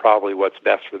probably what's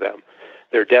best for them.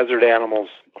 They're desert animals.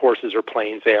 Horses are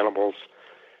plains animals.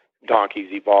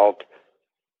 Donkeys evolved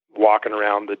walking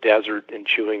around the desert and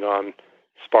chewing on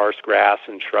sparse grass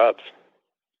and shrubs,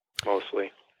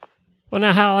 mostly. Well,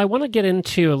 now, Hal, I want to get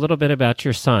into a little bit about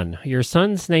your son. Your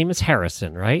son's name is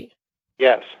Harrison, right?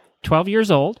 Yes. 12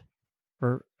 years old.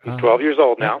 He's 12 years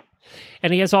old now.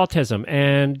 And he has autism.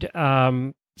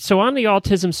 And so on the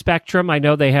autism spectrum, I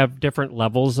know they have different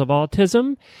levels of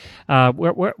autism.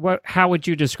 How would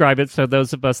you describe it so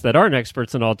those of us that aren't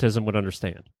experts in autism would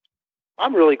understand?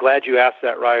 I'm really glad you asked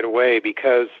that right away,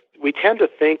 because we tend to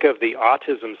think of the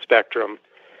autism spectrum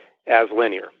as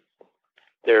linear.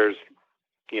 There's,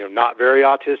 not very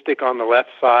autistic on the left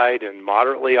side and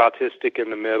moderately autistic in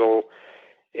the middle,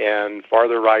 and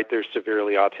farther right, there's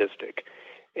severely autistic.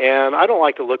 And I don't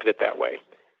like to look at it that way,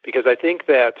 because I think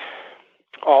that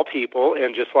all people,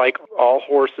 and just like all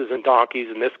horses and donkeys,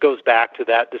 and this goes back to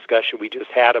that discussion we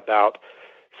just had about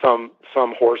some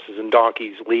horses and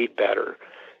donkeys lead better,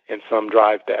 and some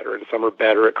drive better, and some are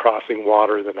better at crossing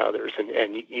water than others.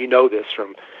 And you know this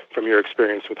from your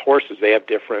experience with horses. They have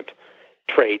different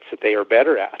traits that they are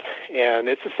better at. And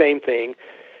it's the same thing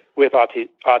with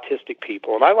autistic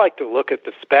people. And I like to look at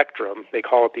the spectrum, they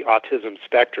call it the autism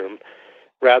spectrum,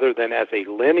 rather than as a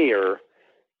linear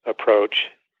approach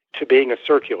to being a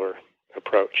circular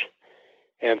approach.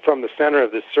 And from the center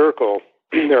of this circle,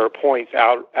 there are points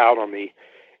out on the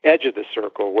edge of the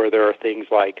circle where there are things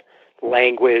like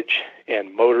language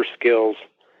and motor skills,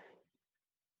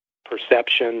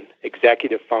 perception,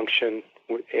 executive function,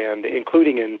 and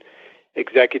including in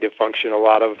executive function, a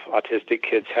lot of autistic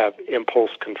kids have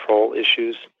impulse control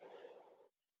issues,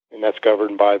 and that's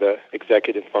governed by the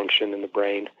executive function in the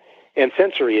brain, and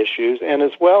sensory issues, and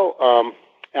as well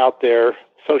out there,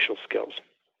 social skills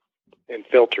and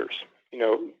filters.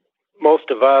 Most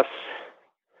of us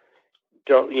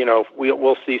don't,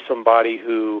 we'll see somebody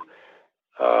who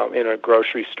in a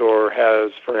grocery store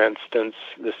has, for instance,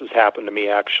 this has happened to me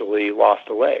actually, lost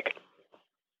a leg,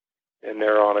 and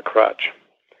they're on a crutch.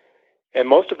 And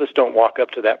most of us don't walk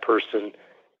up to that person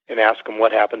and ask them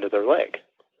what happened to their leg.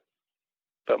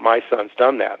 But my son's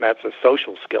done that, and that's a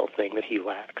social skill thing that he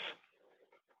lacks.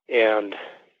 And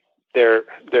there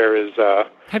is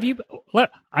Have you?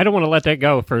 I don't want to let that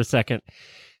go for a second.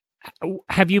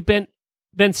 Have you been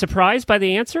surprised by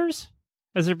the answers?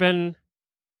 Has there been?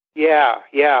 Yeah.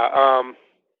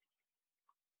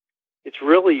 It's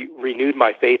really renewed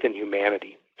my faith in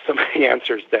humanity. Some of the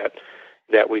answers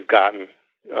that we've gotten.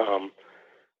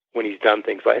 when he's done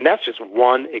things like, and that's just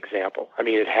one example. I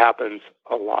mean, it happens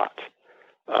a lot.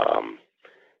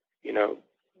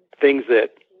 Things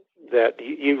that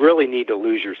you really need to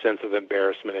lose your sense of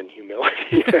embarrassment and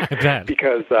humility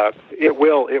because it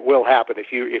will happen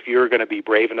if you're going to be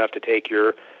brave enough to take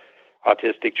your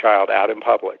autistic child out in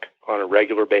public on a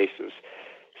regular basis.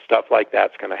 Stuff like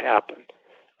that's going to happen.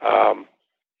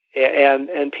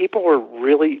 And people are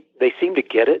really, they seem to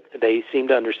get it. They seem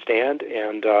to understand,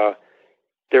 and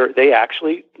they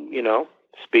actually,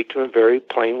 speak to them very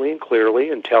plainly and clearly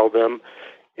and tell them.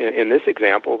 In this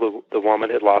example, the woman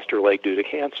had lost her leg due to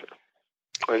cancer,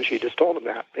 and she just told him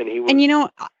that. And he was, and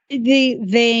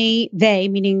they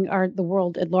meaning the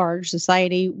world at large,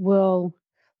 society will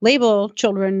label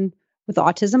children with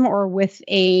autism or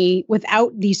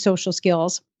without these social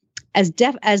skills as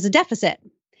a deficit.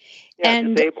 Yeah,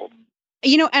 and disabled.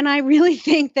 And I really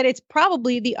think that it's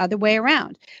probably the other way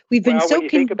around. We've been when you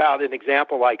think about an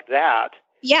example like that,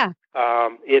 yeah,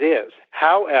 it is.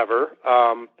 However,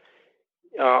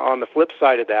 on the flip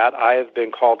side of that, I have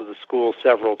been called to the school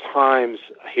several times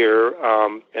here,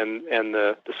 and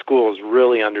the school is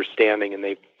really understanding, and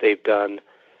they've done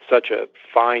such a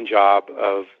fine job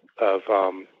of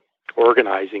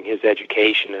organizing his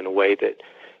education in a way that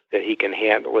he can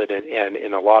handle it, and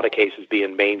in a lot of cases be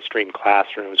in mainstream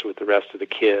classrooms with the rest of the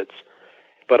kids.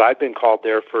 But I've been called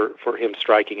there for him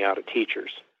striking out at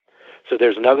teachers. So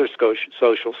there's another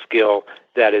social skill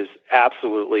that is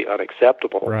absolutely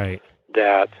unacceptable. Right.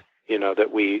 That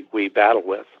we battle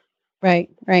with. Right.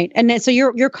 And then, so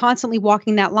you're constantly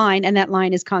walking that line, and that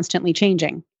line is constantly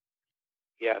changing.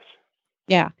 Yes.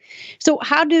 Yeah. So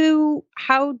how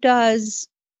does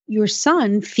your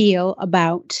son feel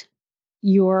about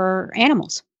your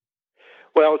animals?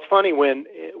 Well, it's funny when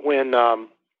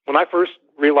I first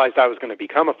realized I was going to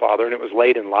become a father, and it was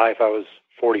late in life. I was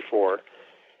 44,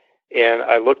 and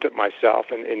I looked at myself,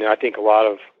 and I think a lot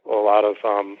of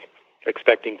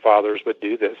expecting fathers would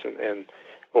do this, and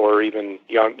or even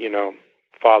young,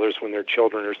 fathers when their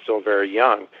children are still very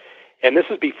young. And this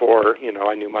is before,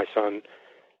 I knew my son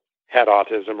had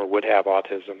autism or would have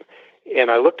autism.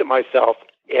 And I looked at myself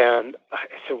and I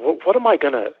said, well, what am I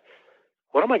going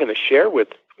to share with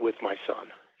my son?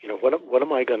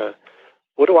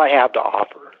 What do I have to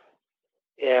offer?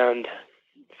 And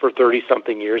for 30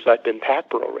 something years, I'd been pack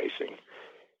burro racing,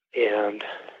 and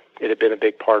it had been a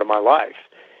big part of my life.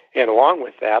 And along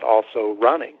with that, also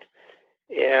running.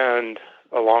 And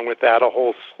along with that, a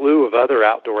whole slew of other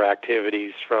outdoor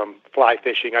activities, from fly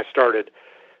fishing. I started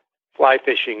fly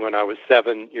fishing when I was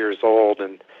 7 years old,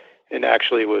 and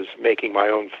actually was making my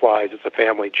own flies. It's a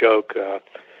family joke,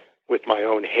 with my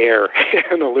own hair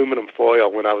and aluminum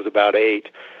foil when I was about 8.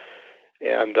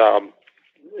 And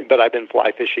but I've been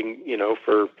fly fishing,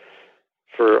 for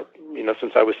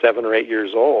since I was 7 or 8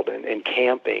 years old, and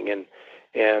camping,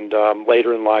 and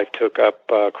later in life took up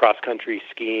cross-country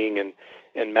skiing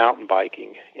and mountain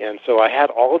biking. And so I had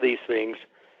all of these things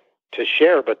to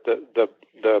share, but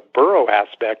the burro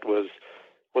aspect was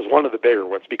one of the bigger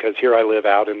ones, because here I live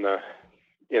out in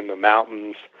the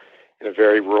mountains in a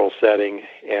very rural setting,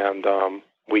 and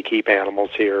we keep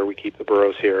animals here. We keep the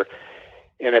burros here.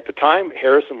 And at the time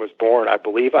Harrison was born, I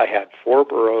believe I had 4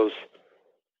 burros,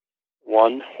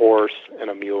 1 horse, and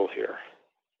a mule here.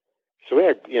 So we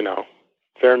had,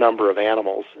 fair number of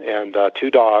animals, and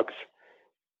 2 dogs,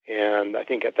 and I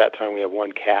think at that time we had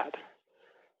 1 cat.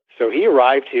 So he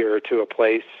arrived here to a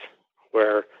place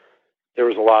where there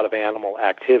was a lot of animal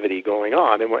activity going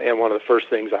on, and one of the first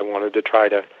things I wanted to try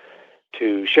to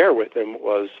share with him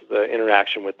was the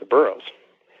interaction with the burros.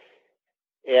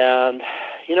 And,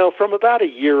 from about a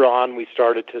year on, we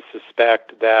started to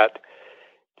suspect that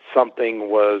something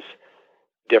was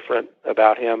different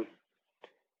about him.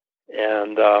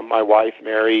 And my wife,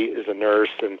 Mary, is a nurse,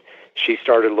 and she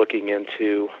started looking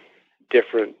into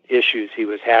different issues he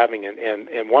was having.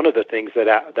 And one of the things that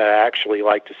I actually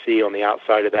like to see on the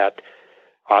outside of that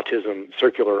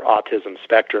circular autism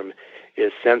spectrum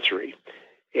is sensory.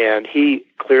 And he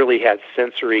clearly had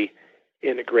sensory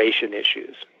integration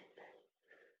issues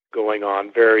going on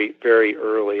very, very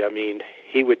early. I mean,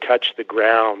 he would touch the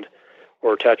ground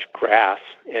or touch grass,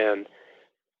 and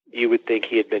you would think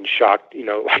he had been shocked,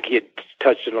 like he had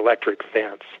touched an electric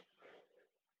fence,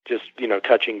 just,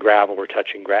 touching gravel or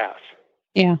touching grass.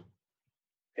 Yeah.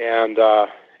 And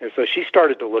so she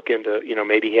started to look into,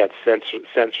 maybe he had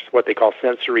what they call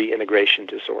sensory integration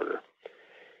disorder.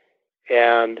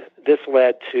 And this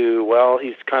led to, well,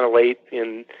 he's kind of late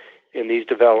in these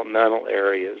developmental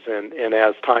areas. And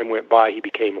as time went by, he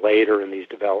became later in these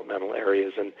developmental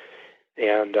areas. And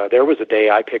there was a day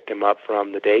I picked him up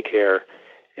from the daycare,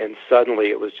 And suddenly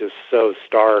it was just so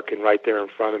stark and right there in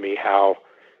front of me how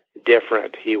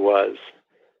different he was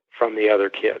from the other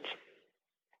kids.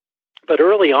 But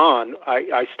early on,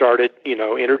 I started,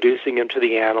 introducing him to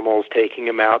the animals, taking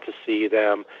him out to see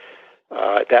them.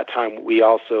 At that time, we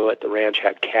also at the ranch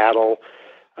had cattle.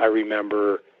 I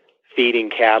remember feeding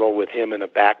cattle with him in a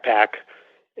backpack,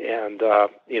 and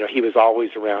he was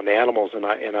always around animals. And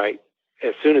I,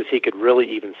 as soon as he could really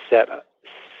even sit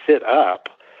up,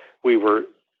 we were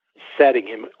setting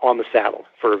him on the saddle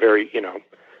for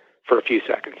for a few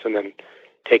seconds, and then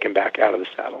take him back out of the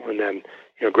saddle, and then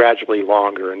gradually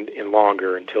longer and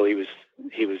longer until he was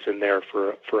in there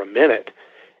for a minute.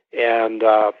 And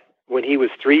when he was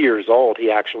 3 years old,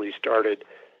 he actually started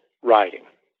riding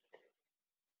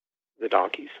the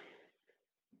donkeys.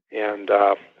 And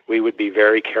we would be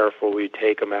very careful. We'd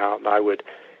take him out, and I would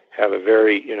have a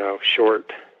very,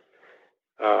 short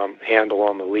handle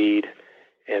on the lead,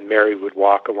 and Mary would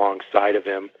walk alongside of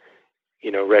him,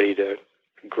 ready to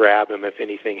grab him if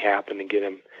anything happened and get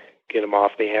him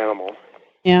off the animal.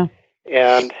 Yeah.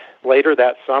 And later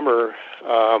that summer,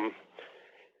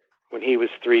 when he was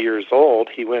 3 years old,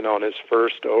 he went on his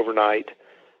first overnight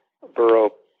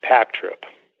burro pack trip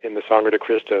in the Sangre de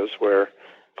Cristos, where,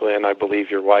 Glenn, I believe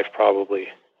your wife probably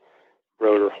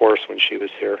rode her horse when she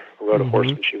was here, a horse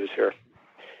when she was here.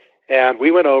 And we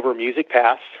went over Music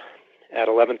Pass at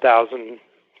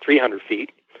 11,300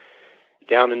 feet,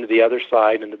 down into the other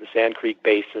side, into the Sand Creek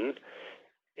Basin.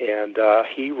 And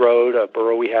he rode a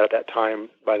burro we had at that time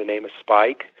by the name of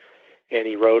Spike, and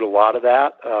he rode a lot of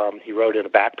that. He rode in a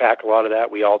backpack a lot of that.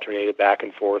 We alternated back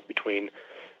and forth between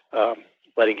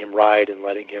letting him ride and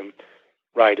letting him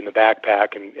ride in the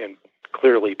backpack, and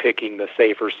clearly picking the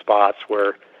safer spots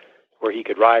where he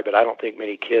could ride. But I don't think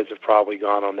many kids have probably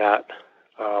gone on that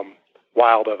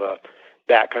wild of a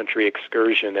backcountry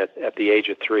excursion at the age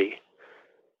of 3.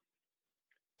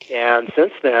 And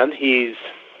since then, he's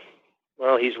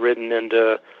ridden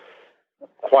into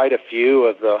quite a few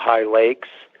of the high lakes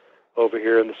over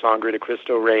here in the Sangre de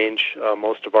Cristo range.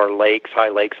 Most of our high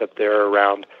lakes up there, are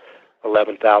around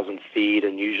 11,000 feet,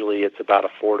 and usually it's about a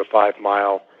 4 to 5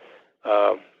 mile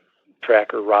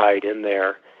trek or ride in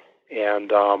there.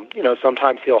 And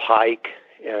sometimes he'll hike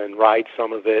and ride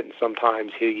some of it, and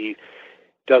sometimes he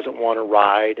doesn't want to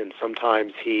ride, and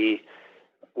sometimes he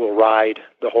will ride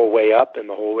the whole way up and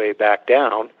the whole way back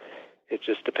down. It's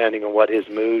just depending on what his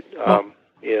mood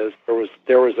is.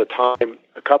 There was a time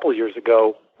a couple of years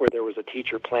ago where there was a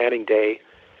teacher planning day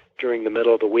during the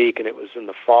middle of the week, and it was in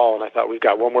the fall, and I thought, we've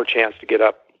got one more chance to get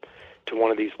up to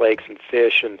one of these lakes and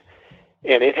fish, and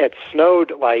it had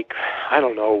snowed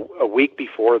a week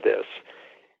before this,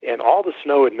 and all the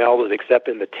snow had melted except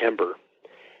in the timber,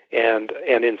 and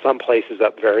in some places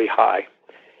up very high.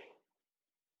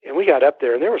 And we got up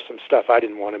there, and there was some stuff I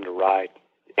didn't want him to ride.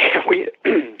 We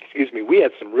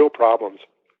had some real problems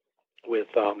with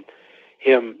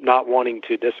him not wanting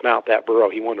to dismount that burro.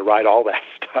 He wanted to ride all that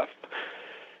stuff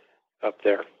up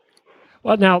there.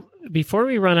 Well, now, before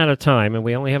we run out of time, and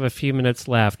we only have a few minutes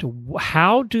left,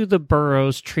 how do the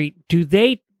burros do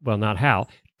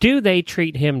they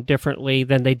treat him differently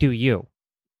than they do you?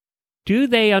 Do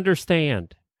they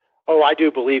understand? Oh, I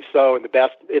do believe so. And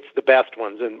it's the best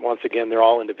ones. And once again, they're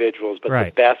all individuals, but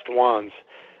right. The best ones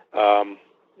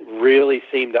really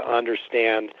seem to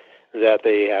understand that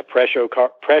they have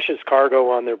precious cargo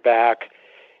on their back,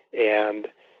 and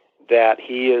that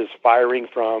he is firing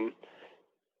from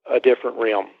a different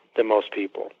realm than most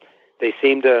people. They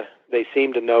seem to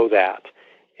know that.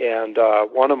 And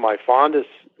one of my fondest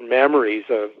memories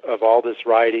of all this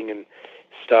riding and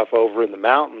stuff over in the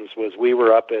mountains was we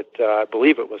were up at I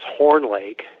believe it was Horn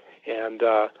Lake, and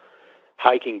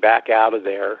hiking back out of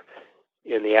there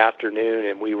in the afternoon,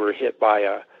 and we were hit by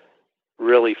a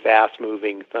really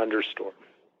fast-moving thunderstorm.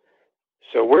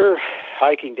 So we're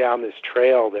hiking down this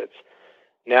trail that's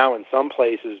now in some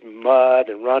places mud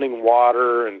and running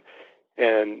water, and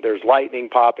there's lightning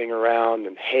popping around,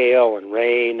 and hail and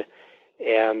rain,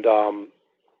 and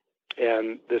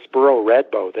this burro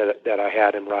red bow that I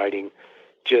had him riding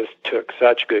just took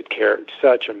such good care,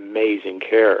 such amazing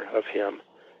care of him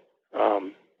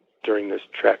during this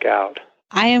trek out.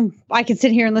 I can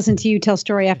sit here and listen to you tell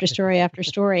story after story after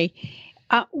story.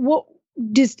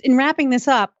 Just in wrapping this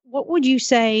up, what would you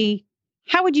say?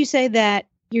 How would you say that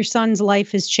your son's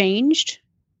life has changed?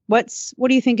 What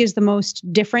do you think is the most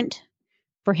different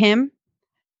for him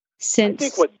since? I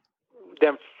think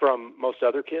from most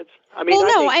other kids. Obviously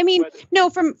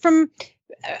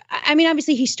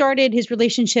he started his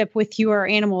relationship with your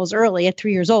animals early at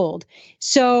 3 years old.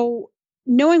 So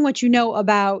knowing what you know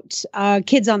about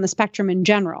kids on the spectrum in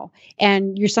general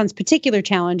and your son's particular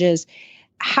challenges,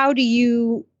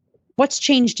 what's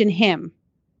changed in him?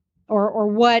 Or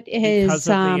what is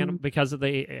because of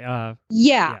the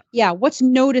what's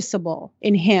noticeable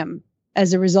in him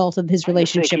as a result of his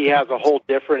relationship? I think he has a whole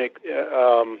different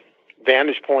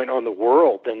vantage point on the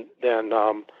world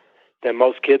than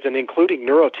most kids, and including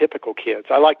neurotypical kids.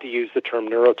 I like to use the term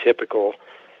neurotypical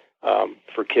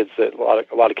for kids that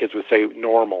a lot of kids would say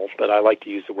normal, but I like to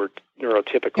use the word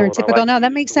neurotypical. Neurotypical, no,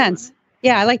 that makes sense.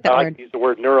 Yeah, I like that word. I like to use the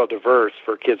word neurodiverse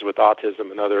for kids with autism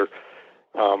and other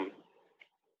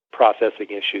processing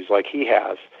issues like he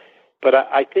has. But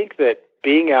I think that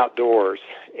being outdoors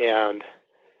and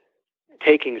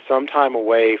taking some time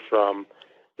away from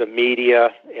the media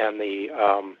and the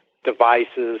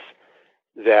devices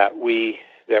that we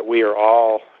are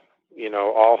all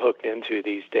hooked into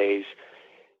these days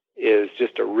is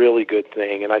just a really good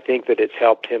thing. And I think that it's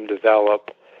helped him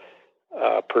develop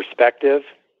perspective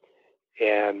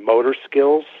and motor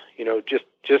skills.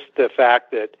 Just the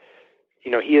fact that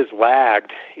he has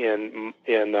lagged in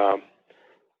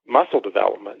muscle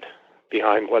development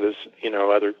behind what is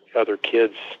other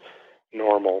kids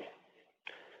normal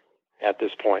at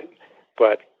this point.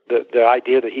 But the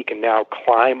idea that he can now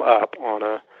climb up on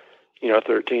a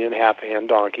 13.5-hand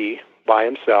donkey by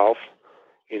himself,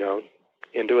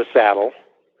 into a saddle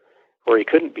where he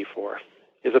couldn't before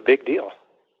is a big deal.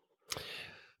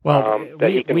 Well,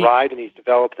 that he can ride, and he's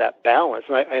developed that balance.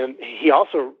 And he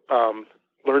also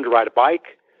learned to ride a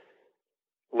bike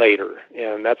later,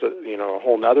 and that's a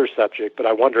whole nother subject. But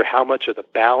I wonder how much of the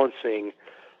balancing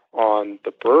on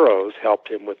the burros helped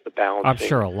him with the balancing. I'm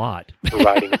sure a lot. For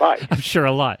riding a bike. I'm sure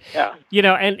a lot. Yeah.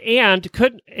 And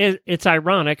it's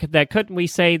ironic that couldn't we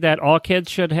say that all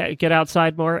kids should get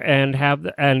outside more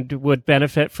and would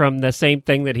benefit from the same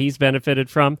thing that he's benefited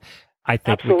from? I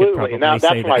think absolutely. We could probably now,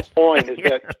 say that's my point, is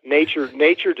that nature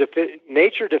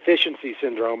deficiency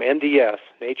syndrome, NDS,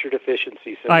 nature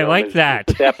deficiency syndrome. I like that.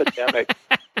 Is epidemic.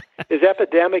 Is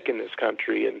epidemic in this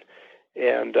country, and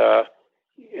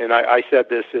I said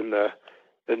this in the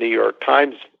New York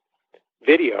Times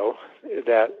video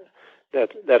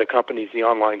that accompanies the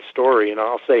online story, and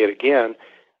I'll say it again: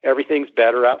 everything's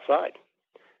better outside.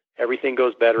 Everything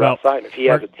goes better outside. If he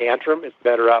has a tantrum, it's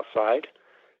better outside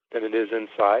than it is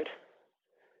inside.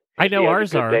 I know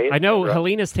ours are. I know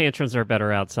Helena's tantrums are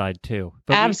better outside, too.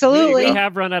 But absolutely. We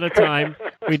have run out of time.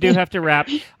 We do have to wrap.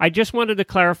 I just wanted to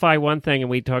clarify one thing, and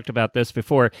we talked about this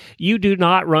before. You do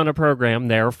not run a program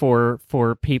there for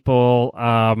people,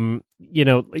 you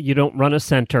don't run a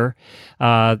center.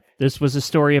 This was a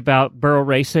story about burro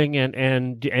racing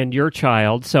and your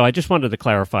child, so I just wanted to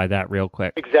clarify that real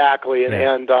quick. Exactly,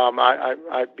 and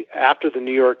I after the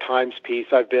New York Times piece,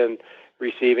 I've been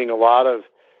receiving a lot of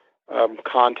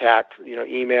contact,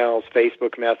 emails,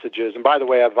 Facebook messages. And by the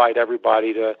way, I invite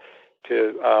everybody to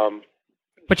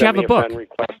but you have a book. Friend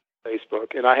request on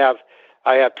Facebook, and I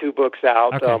have 2 books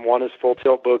out. Okay. One is Full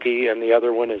Tilt Boogie, and the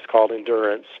other one is called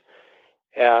Endurance.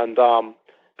 And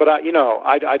but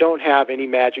I don't have any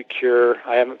magic cure.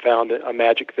 I haven't found a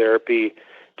magic therapy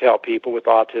to help people with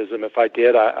autism. If I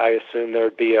did, I assume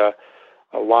there'd be a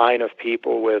line of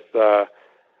people with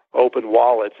open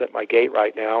wallets at my gate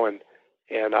right now, and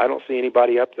I don't see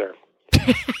anybody up there.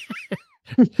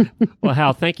 Well,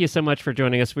 Hal, thank you so much for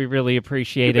joining us. We really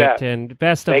appreciate it, and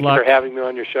best of luck. Thank you for having me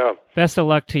on your show. Best of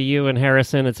luck to you and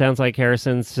Harrison. It sounds like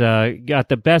Harrison's got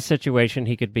the best situation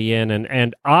he could be in,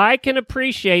 and I can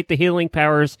appreciate the healing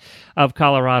powers of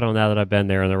Colorado now that I've been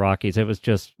there in the Rockies. It was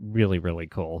just really, really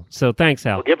cool. So thanks,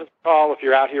 Hal. Well, give us a call if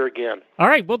you're out here again. All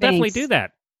right, we'll definitely do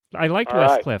that. I liked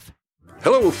West Cliff.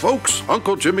 Hello, folks.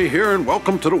 Uncle Jimmy here, and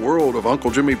welcome to the world of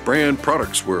Uncle Jimmy brand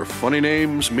products, where funny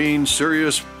names mean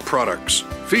serious products.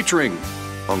 Featuring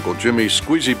Uncle Jimmy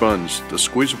Squeezy Buns, the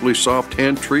squeezably soft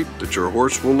hand treat that your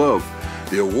horse will love.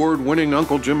 The award-winning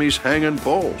Uncle Jimmy's Hangin'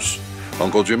 Balls.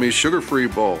 Uncle Jimmy's Sugar-Free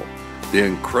Ball. The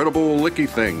incredible Licky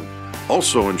Thing,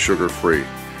 also in sugar-free.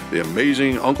 The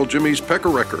amazing Uncle Jimmy's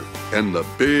Pecker-Wrecker. And the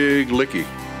Big Licky.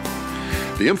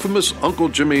 The infamous Uncle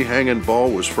Jimmy Hangin'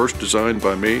 Ball was first designed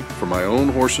by me for my own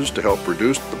horses to help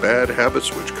reduce the bad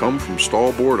habits which come from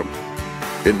stall boredom.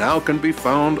 It now can be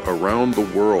found around the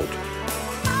world.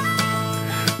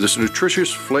 This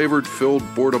nutritious, flavored, filled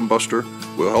boredom buster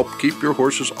will help keep your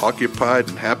horses occupied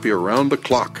and happy around the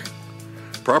clock.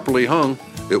 Properly hung,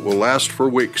 it will last for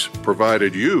weeks,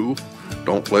 provided you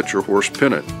don't let your horse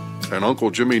pin it, and Uncle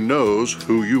Jimmy knows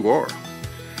who you are.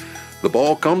 The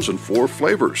ball comes in 4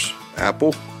 flavors: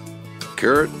 apple,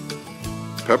 carrot,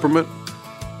 peppermint,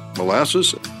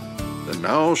 molasses, and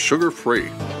now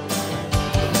sugar-free.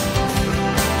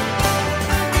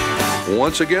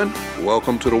 Once again,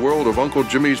 welcome to the world of Uncle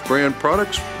Jimmy's brand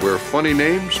products, where funny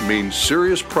names mean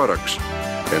serious products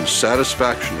and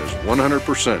satisfaction is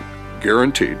 100%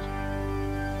 guaranteed.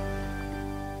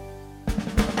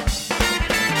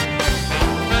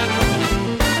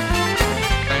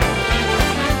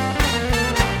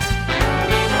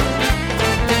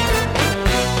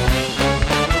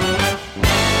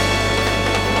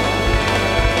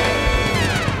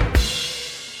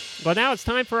 Well, now it's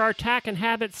time for our Tack and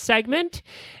Habits segment,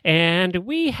 and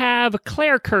we have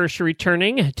Claire Kirsch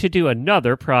returning to do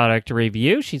another product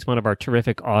review. She's one of our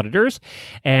terrific auditors,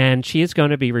 and she is going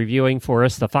to be reviewing for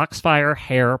us the Foxfire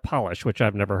Hair Polish, which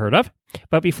I've never heard of.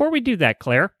 But before we do that,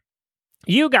 Claire,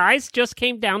 you guys just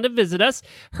came down to visit us.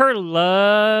 Her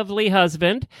lovely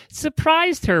husband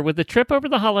surprised her with a trip over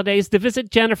the holidays to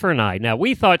visit Jennifer and I. Now,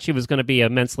 we thought she was going to be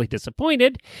immensely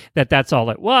disappointed that that's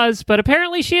all it was, but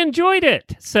apparently she enjoyed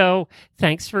it. So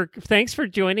thanks for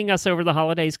joining us over the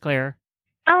holidays, Claire.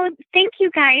 Oh, thank you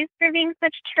guys for being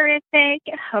such terrific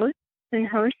hosts and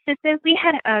hostesses. We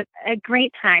had a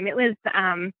great time. It was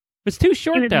too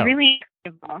short, it was though. Really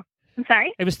incredible. I'm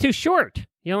sorry? It was too short.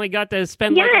 You only got to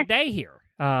spend like a day here.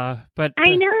 But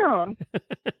I know.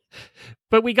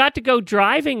 But we got to go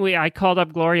driving. I called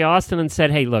up Gloria Austin and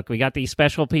said, hey, look, we got these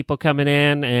special people coming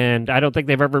in, and I don't think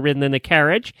they've ever ridden in the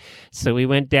carriage. So we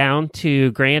went down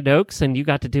to Grand Oaks, and you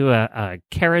got to do a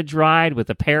carriage ride with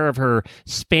a pair of her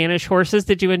Spanish horses.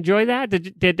 Did you enjoy that?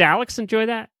 Did Alex enjoy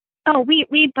that? Oh,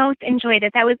 we both enjoyed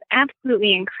it. That was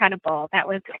absolutely incredible. That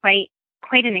was quite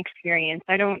an experience.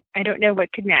 I don't know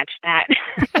what could match that.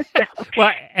 So.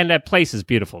 Well, and that place is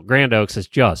beautiful. Grand Oaks is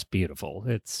just beautiful.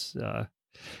 It's a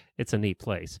neat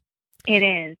place. It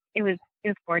is. It was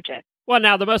gorgeous. Well,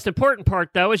 now the most important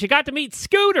part though is you got to meet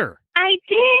Scooter. I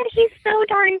did. He's so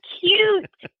darn cute.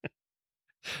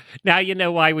 Now you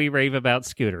know why we rave about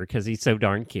Scooter, because he's so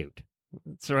darn cute.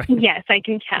 That's right. Yes, I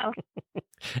can tell.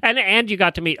 And you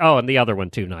got to meet and the other one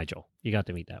too, Nigel. You got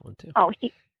to meet that one too. Oh,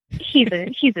 he's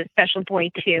a special boy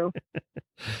too.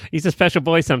 He's a special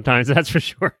boy sometimes, that's for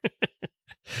sure.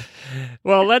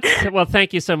 Well,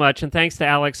 thank you so much, and thanks to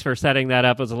Alex for setting that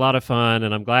up. It was a lot of fun,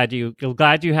 and I'm glad you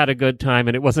had a good time,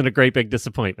 and it wasn't a great big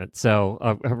disappointment. So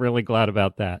I'm really glad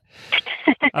about that.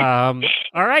 All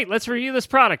right, let's review this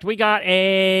product. We got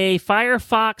a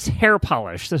Firefox hair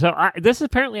polish. So this is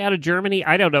apparently out of Germany.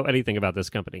 I don't know anything about this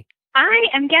company. I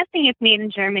am guessing it's made in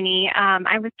Germany.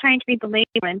 I was trying to read the label,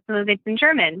 and so it's in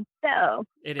German. So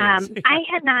it is. I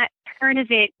had not heard of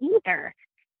it either,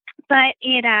 but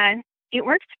it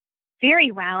works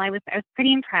very well. I was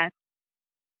pretty impressed.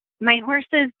 My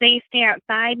horses, they stay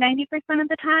outside 90% of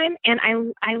the time, and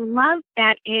I love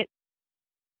that it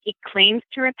claims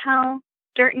to repel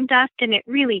dirt and dust, and it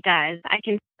really does. I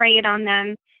can spray it on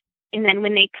them, and then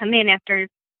when they come in after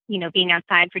being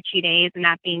outside for 2 days and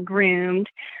not being groomed,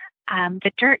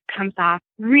 the dirt comes off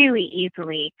really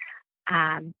easily,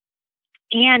 and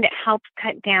it helps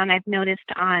cut down, I've noticed,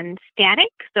 on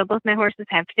static. So both my horses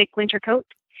have thick winter coats,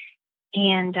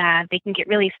 and they can get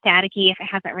really staticky if it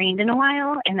hasn't rained in a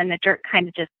while, and then the dirt kind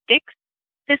of just sticks.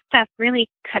 This stuff really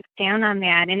cuts down on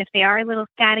that, and if they are a little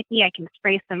staticky, I can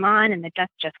spray some on, and the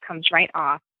dust just comes right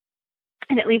off.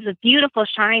 And it leaves a beautiful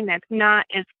shine that's not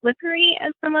as slippery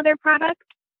as some other products,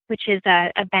 which is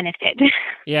a benefit.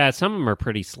 Yeah, some of them are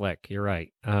pretty slick. You're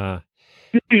right. Now,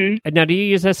 do you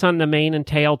use this on the mane and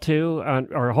tail too,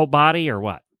 or whole body, or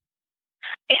what?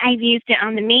 I've used it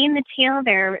on the mane, the tail,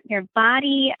 their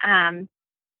body.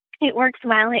 It works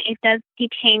well. It does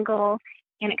detangle,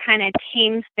 and it kind of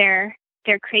tames their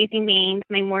crazy manes.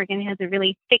 My Morgan has a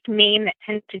really thick mane that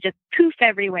tends to just poof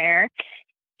everywhere,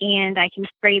 and I can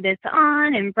spray this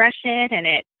on and brush it, and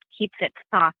it keeps it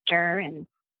softer and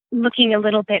looking a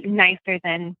little bit nicer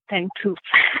than poof.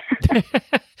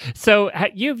 So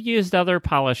you've used other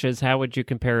polishes. How would you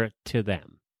compare it to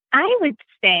them? I would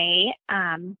say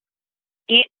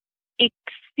it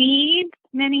exceeds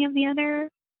many of the other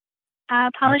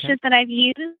polishes that I've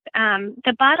used.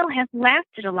 The bottle has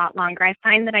lasted a lot longer. I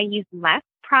find that I use less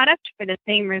product for the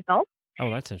same result. Oh,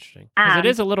 that's interesting. Because it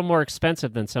is a little more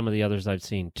expensive than some of the others I've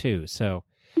seen too. So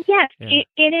yes, yeah.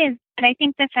 It is. But I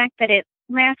think the fact that it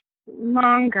lasts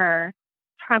longer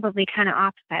probably kind of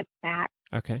offsets that.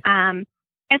 Okay.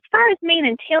 As far as mane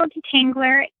and tail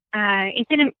detangler, it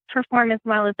didn't perform as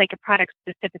well as like a product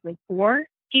specifically for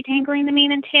detangling the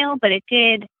mane and tail, but it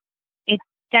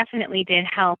definitely did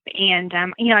help. And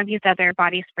I've used other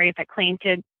body sprays that claim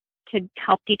to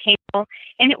help detangle,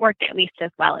 and it worked at least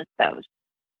as well as those.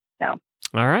 So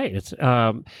All right. It's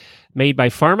made by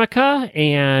Pharmaca,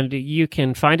 and you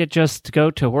can find it. Just go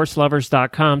to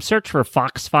horselovers.com, search for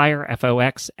Foxfire,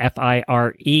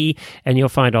 Foxfire, and you'll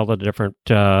find all the different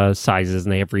sizes,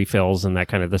 and they have refills and that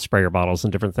kind of the sprayer bottles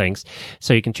and different things.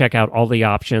 So you can check out all the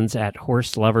options at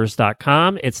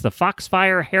horselovers.com. It's the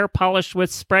Foxfire hair polish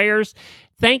with sprayers.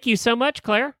 Thank you so much,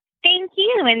 Claire. Thank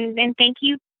you. And thank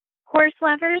you, Horse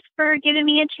Lovers, for giving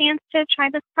me a chance to try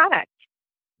this product.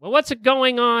 Well, what's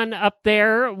going on up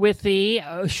there with the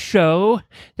show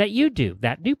that you do,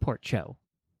 that Newport show?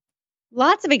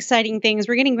 Lots of exciting things.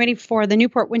 We're getting ready for the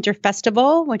Newport Winter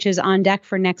Festival, which is on deck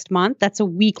for next month. That's a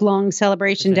week-long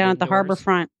celebration down at the harbor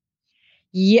front.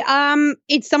 Yeah,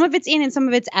 it's some of it's in and some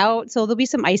of it's out. So there'll be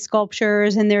some ice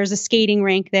sculptures, and there's a skating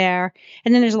rink there.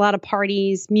 And then there's a lot of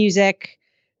parties, music,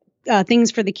 things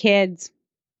for the kids.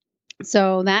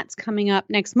 So that's coming up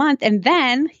next month. And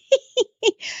then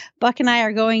Buck and I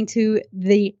are going to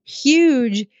the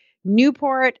huge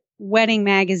Newport Wedding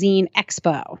Magazine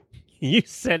Expo. You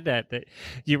said that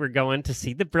you were going to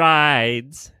see the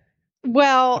brides.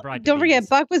 Well, don't forget,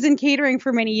 Buck was in catering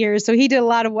for many years, so he did a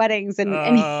lot of weddings,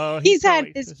 and he's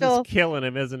had his fill. Killing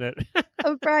him, isn't it?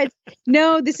 Of brides.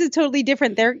 No, this is totally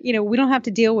different. We don't have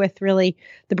to deal with really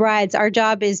the brides. Our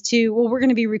job is we're going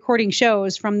to be recording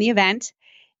shows from the event.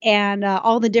 And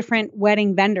all the different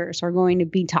wedding vendors are going to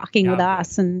be talking with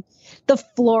us, and the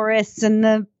florists and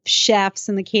the chefs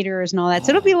and the caterers and all that. So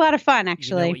it'll be a lot of fun,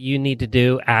 actually. You know what you need to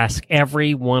do? Ask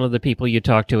every one of the people you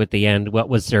talk to at the end what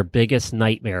was their biggest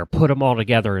nightmare. Put them all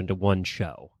together into one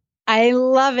show. I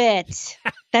love it.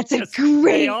 That's a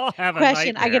great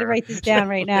question. I got to write this down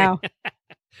right now.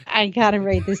 I got to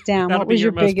write this down. That'll what was be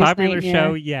your most popular nightmare?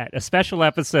 show yet? A special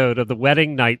episode of the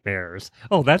Wedding Nightmares.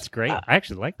 Oh, that's great. I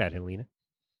actually like that, Helena.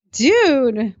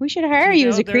 Dude, we should hire you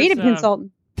as a creative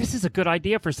consultant. This is a good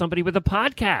idea for somebody with a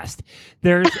podcast.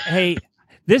 There's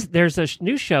there's a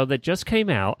new show that just came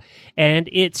out, and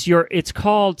it's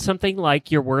called something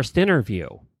like Your Worst Interview.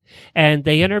 And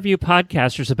they interview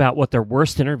podcasters about what their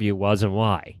worst interview was and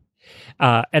why.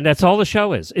 And that's all the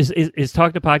show is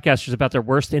talk to podcasters about their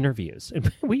worst interviews.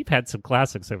 And we've had some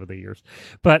classics over the years.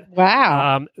 But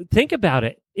wow, think about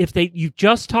it. If you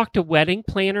just talk to wedding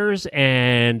planners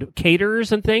and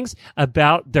caterers and things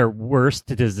about their worst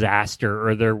disaster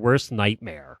or their worst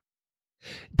nightmare,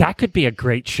 that could be a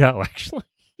great show, actually.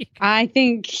 I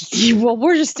think,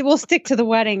 we'll stick to the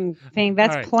wedding thing.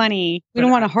 That's right. Plenty. We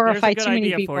don't want to horrify too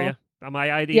many people. For you. My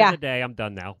idea of the day. I'm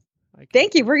done now.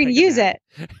 Thank you. We're going to use it.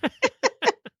 We're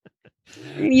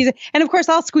going to use it. And of course,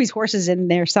 I'll squeeze horses in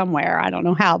there somewhere. I don't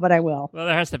know how, but I will. Well,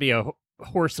 there has to be a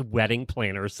horse wedding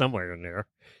planner somewhere in there.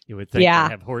 You would think they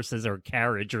have horses or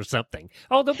carriage or something.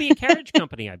 Oh, there'll be a carriage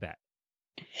company, I bet.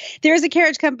 There's a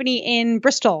carriage company in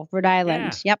Bristol, Rhode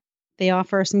Island. Yeah. Yep. They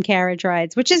offer some carriage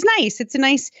rides, which is nice.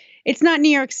 It's not New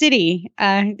York City.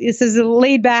 This is a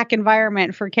laid back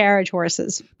environment for carriage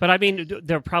horses. But I mean,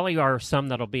 there probably are some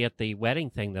that'll be at the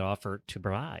wedding thing that offer to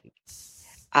brides.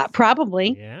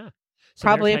 Probably. Yeah. So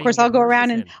probably. Of course, I'll go around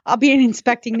and I'll be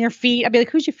inspecting their feet. I'll be like,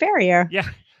 who's your farrier? Yeah.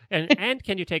 And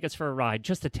can you take us for a ride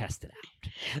just to test it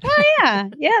out? Oh, yeah.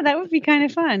 Yeah, that would be kind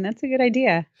of fun. That's a good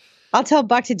idea. I'll tell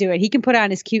Buck to do it. He can put on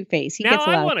his cute face. Now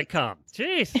I want to come.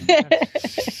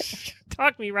 Jeez.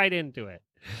 Talk me right into it.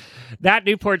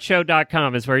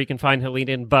 ThatNewportShow.com is where you can find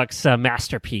Helena and Buck's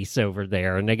masterpiece over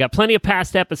there. And they got plenty of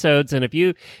past episodes. And if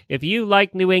you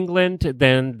like New England,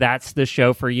 then that's the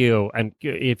show for you. And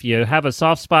if you have a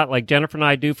soft spot like Jennifer and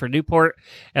I do for Newport,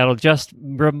 it'll just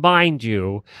remind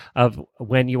you of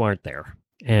when you aren't there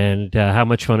and how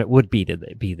much fun it would be to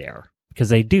be there, because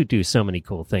they do so many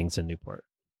cool things in Newport.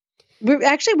 We've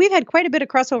had quite a bit of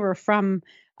crossover from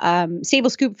Stable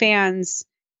Scoop fans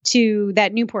to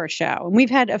that Newport show. And we've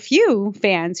had a few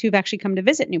fans who've actually come to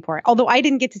visit Newport, although I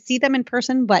didn't get to see them in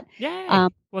person, but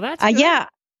well, that's good.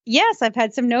 Yes, I've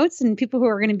had some notes and people who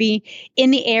are going to be in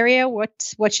the area.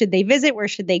 What should they visit? Where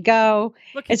should they go?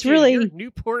 It's really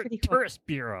Newport Tourist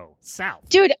Bureau South.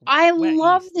 Dude, I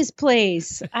love this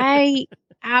place. I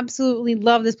absolutely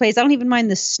love this place. I don't even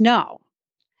mind the snow.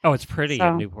 Oh, it's pretty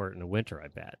in Newport in the winter, I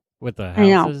bet. With the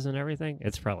houses and everything.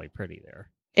 It's probably pretty there.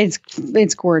 It's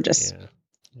gorgeous. Yeah.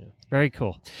 Very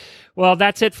cool. Well,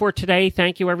 that's it for today.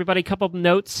 Thank you, everybody. A couple of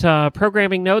notes,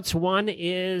 programming notes. One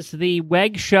is the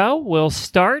WEG show will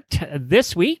start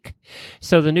this week.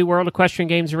 So the New World Equestrian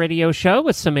Games radio show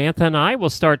with Samantha and I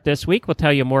will start this week. We'll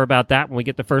tell you more about that when we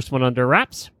get the first one under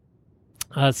wraps.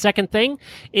 Second thing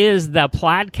is the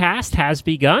Plaidcast has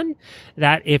begun.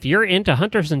 That if you're into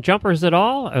hunters and jumpers at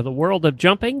all, or the world of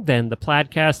jumping, then the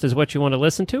Plaidcast is what you want to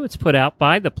listen to. It's put out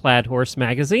by the Plaid Horse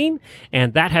Magazine,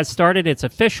 and that has started. It's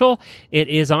official. It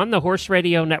is on the Horse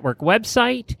Radio Network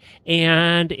website,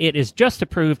 and it is just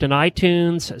approved in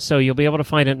iTunes, so you'll be able to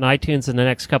find it in iTunes in the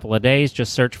next couple of days.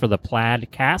 Just search for the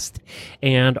Plaidcast,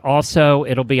 and also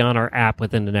it'll be on our app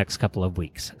within the next couple of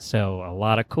weeks. So a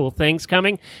lot of cool things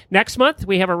coming. Next month,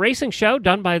 we have a racing show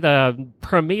done by the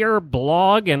premier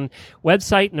blog and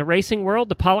website in the racing world.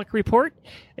 The Pollock Report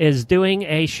is doing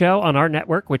a show on our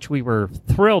network, which we were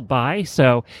thrilled by.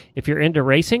 So if you're into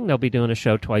racing, they'll be doing a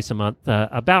show twice a month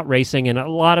about racing and a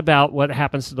lot about what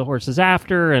happens to the horses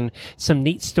after and some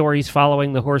neat stories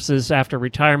following the horses after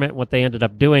retirement, what they ended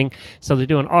up doing. So they're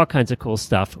doing all kinds of cool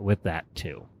stuff with that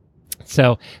too.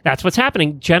 So that's what's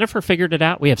happening. Jennifer figured it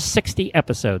out. We have 60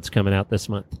 episodes coming out this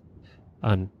month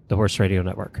on the Horse Radio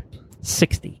Network.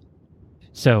 60.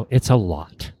 So it's a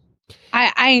lot.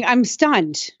 I'm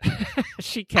stunned.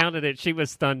 She counted it. She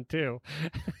was stunned too.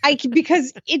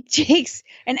 Because it takes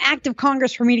an act of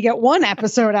Congress for me to get one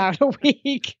episode out a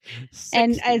week. 60.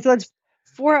 And so it's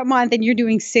 4 a month and you're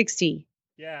doing 60.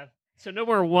 Yeah. So no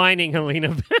more whining,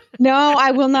 Helena. No,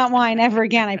 I will not whine ever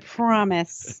again. I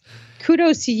promise.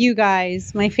 Kudos to you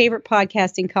guys, my favorite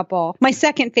podcasting couple, my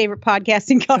second favorite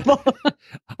podcasting couple.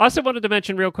 Also wanted to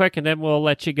mention real quick, and then we'll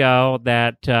let you go,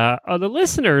 that the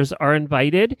listeners are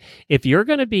invited. If you're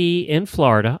going to be in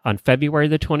Florida on February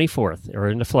the 24th, or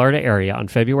in the Florida area on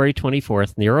February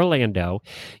 24th near Orlando,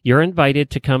 you're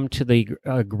invited to come to the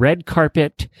red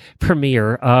carpet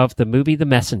premiere of the movie The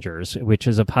Messengers, which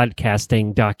is a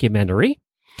podcasting documentary.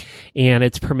 And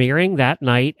it's premiering that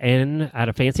night at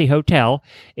a fancy hotel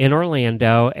in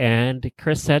Orlando. And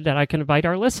Chris said that I can invite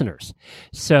our listeners.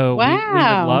 So we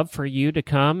would love for you to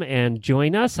come and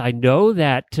join us. I know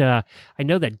that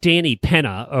Danny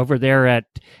Penna over there at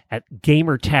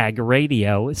Gamertag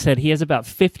Radio said he has about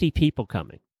 50 people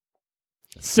coming.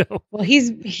 So well, he's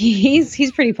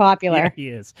pretty popular. Yeah, he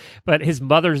is. But his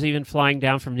mother's even flying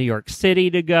down from New York City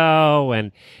to go,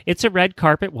 and it's a red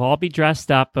carpet. We'll all be dressed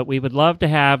up, but we would love to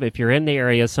have, if you're in the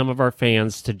area, some of our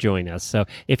fans to join us. So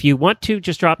if you want to,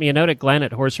 just drop me a note at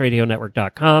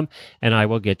Glenn@horseradionetwork.com, and I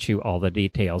will get you all the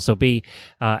details. So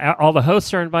all the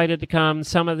hosts are invited to come.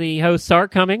 Some of the hosts are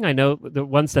coming. I know the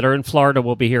ones that are in Florida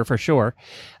will be here for sure.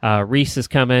 Reese is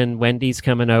coming. Wendy's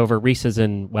coming over. Reese is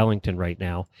in Wellington right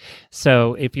now. So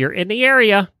if you're in the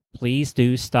area, please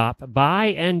do stop by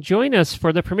and join us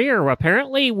for the premiere.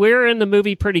 Apparently, we're in the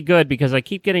movie pretty good because I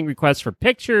keep getting requests for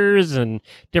pictures and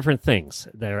different things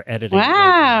they're editing. Wow.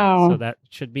 Right now. So that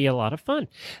should be a lot of fun.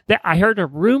 I heard a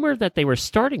rumor that they were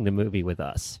starting the movie with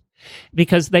us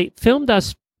because they filmed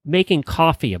us making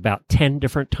coffee about 10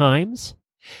 different times.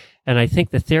 And I think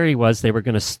the theory was they were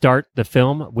going to start the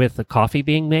film with the coffee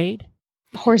being made.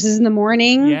 Horses in the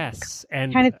morning. Yes.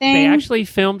 And kind of thing. They actually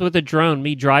filmed with a drone,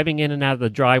 me driving in and out of the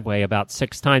driveway about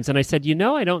 6 times. And I said,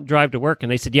 I don't drive to work.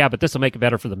 And they said, yeah, but this will make it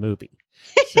better for the movie.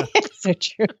 So, so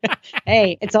true.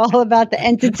 Hey, it's all about the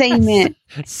entertainment.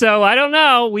 So I don't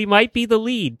know. We might be the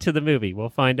lead to the movie. We'll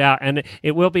find out. And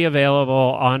it will be available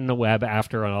on the web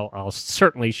after. And I'll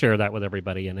certainly share that with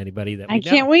everybody and anybody that we know.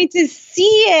 I can't wait to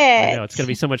see it. I know. It's going to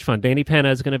be so much fun. Danny Penna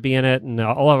is going to be in it. And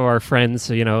all of our friends,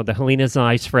 the Helena's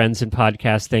Nice friends in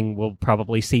podcasting will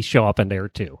probably show up in there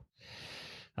too.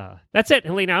 That's it,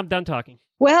 Helena. I'm done talking.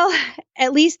 Well,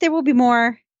 at least there will be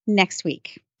more next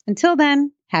week. Until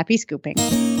then, happy scooping.